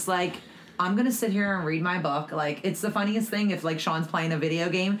is just I'm going to sit here and read my book. It's the funniest thing if, Sean's playing a video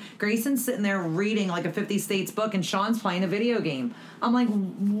game. Grayson's sitting there reading, a 50 States book, and Sean's playing a video game. I'm like,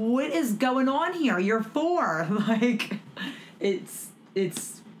 what is going on here? You're 4.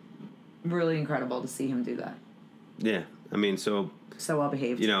 It's really incredible to see him do that. Yeah. I mean, so well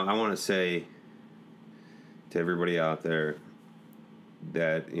behaved. I want to say to everybody out there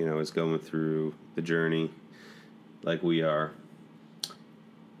that, is going through the journey like we are.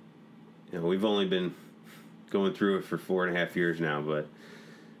 We've only been going through it for 4.5 years now, but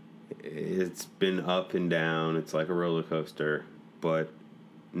it's been up and down. It's like a roller coaster, but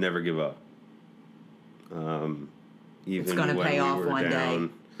never give up. Even it's going to pay off one day.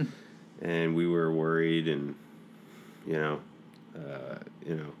 And we were worried, and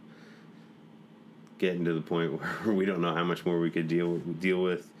getting to the point where we don't know how much more we could deal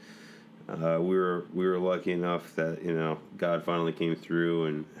with. We were lucky enough that God finally came through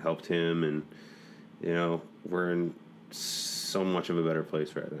and helped him, and we're in so much of a better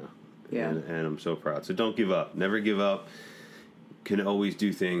place right now. Yeah, and I'm so proud. So don't give up. Never give up. Can always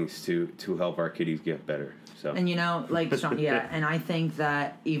do things to help our kiddies get better. So. And Sean, and I think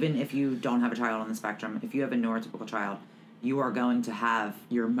that even if you don't have a child on the spectrum, if you have a neurotypical child, you are going to have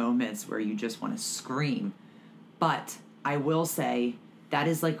your moments where you just want to scream. But I will say that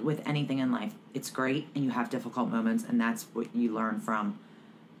is with anything in life. It's great, and you have difficult moments, and that's what you learn from.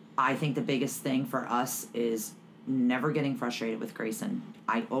 I think the biggest thing for us is never getting frustrated with Grayson.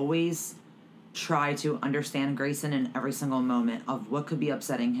 I always try to understand Grayson in every single moment of what could be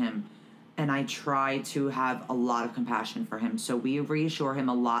upsetting him. And I try to have a lot of compassion for him. So we reassure him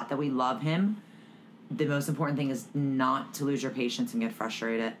a lot that we love him. The most important thing is not to lose your patience and get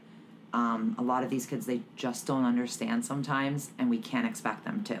frustrated. A lot of these kids, they just don't understand sometimes, and we can't expect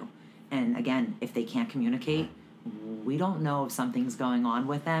them to. And again, if they can't communicate, we don't know if something's going on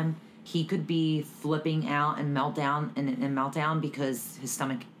with them. He could be flipping out and meltdown because his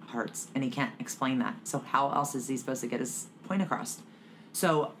stomach hurts, and he can't explain that. So how else is he supposed to get his point across?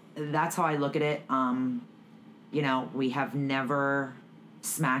 So that's how I look at it. We have never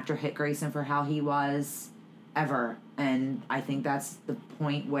smacked or hit Grayson for how he was ever. And I think that's the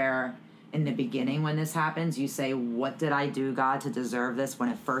point where in the beginning when this happens, you say, what did I do, God, to deserve this when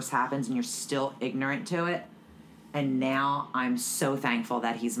it first happens and you're still ignorant to it? And now I'm so thankful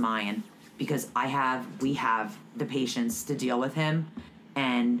that he's mine because we have the patience to deal with him,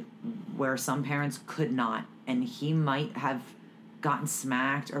 and where some parents could not. And he might have gotten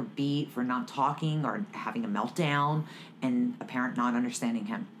smacked or beat for not talking or having a meltdown and a parent not understanding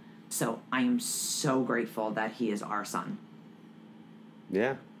him. So I am so grateful that he is our son.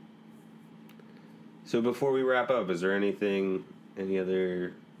 Yeah. So before we wrap up, is there any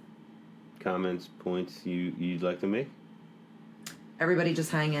other comments, points you'd like to make? Everybody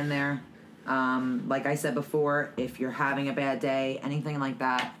just hang in there. Like I said before, if you're having a bad day, anything like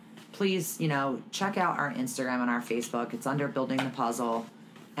that, please, check out our Instagram and our Facebook. It's under Building the Puzzle.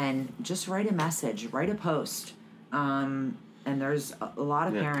 And just write a message, write a post. And there's a lot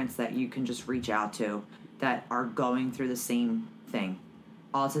of parents that you can just reach out to that are going through the same thing.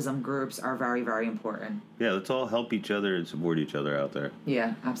 Autism groups are very, very important. Yeah, let's all help each other and support each other out there.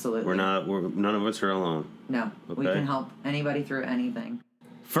 Yeah, absolutely. None of us are alone. No, okay? We can help anybody through anything.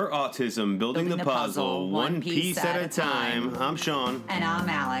 For Autism, building the puzzle, one piece at a time. I'm Sean. And I'm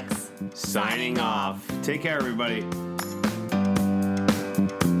Alex. Signing off. Take care, everybody.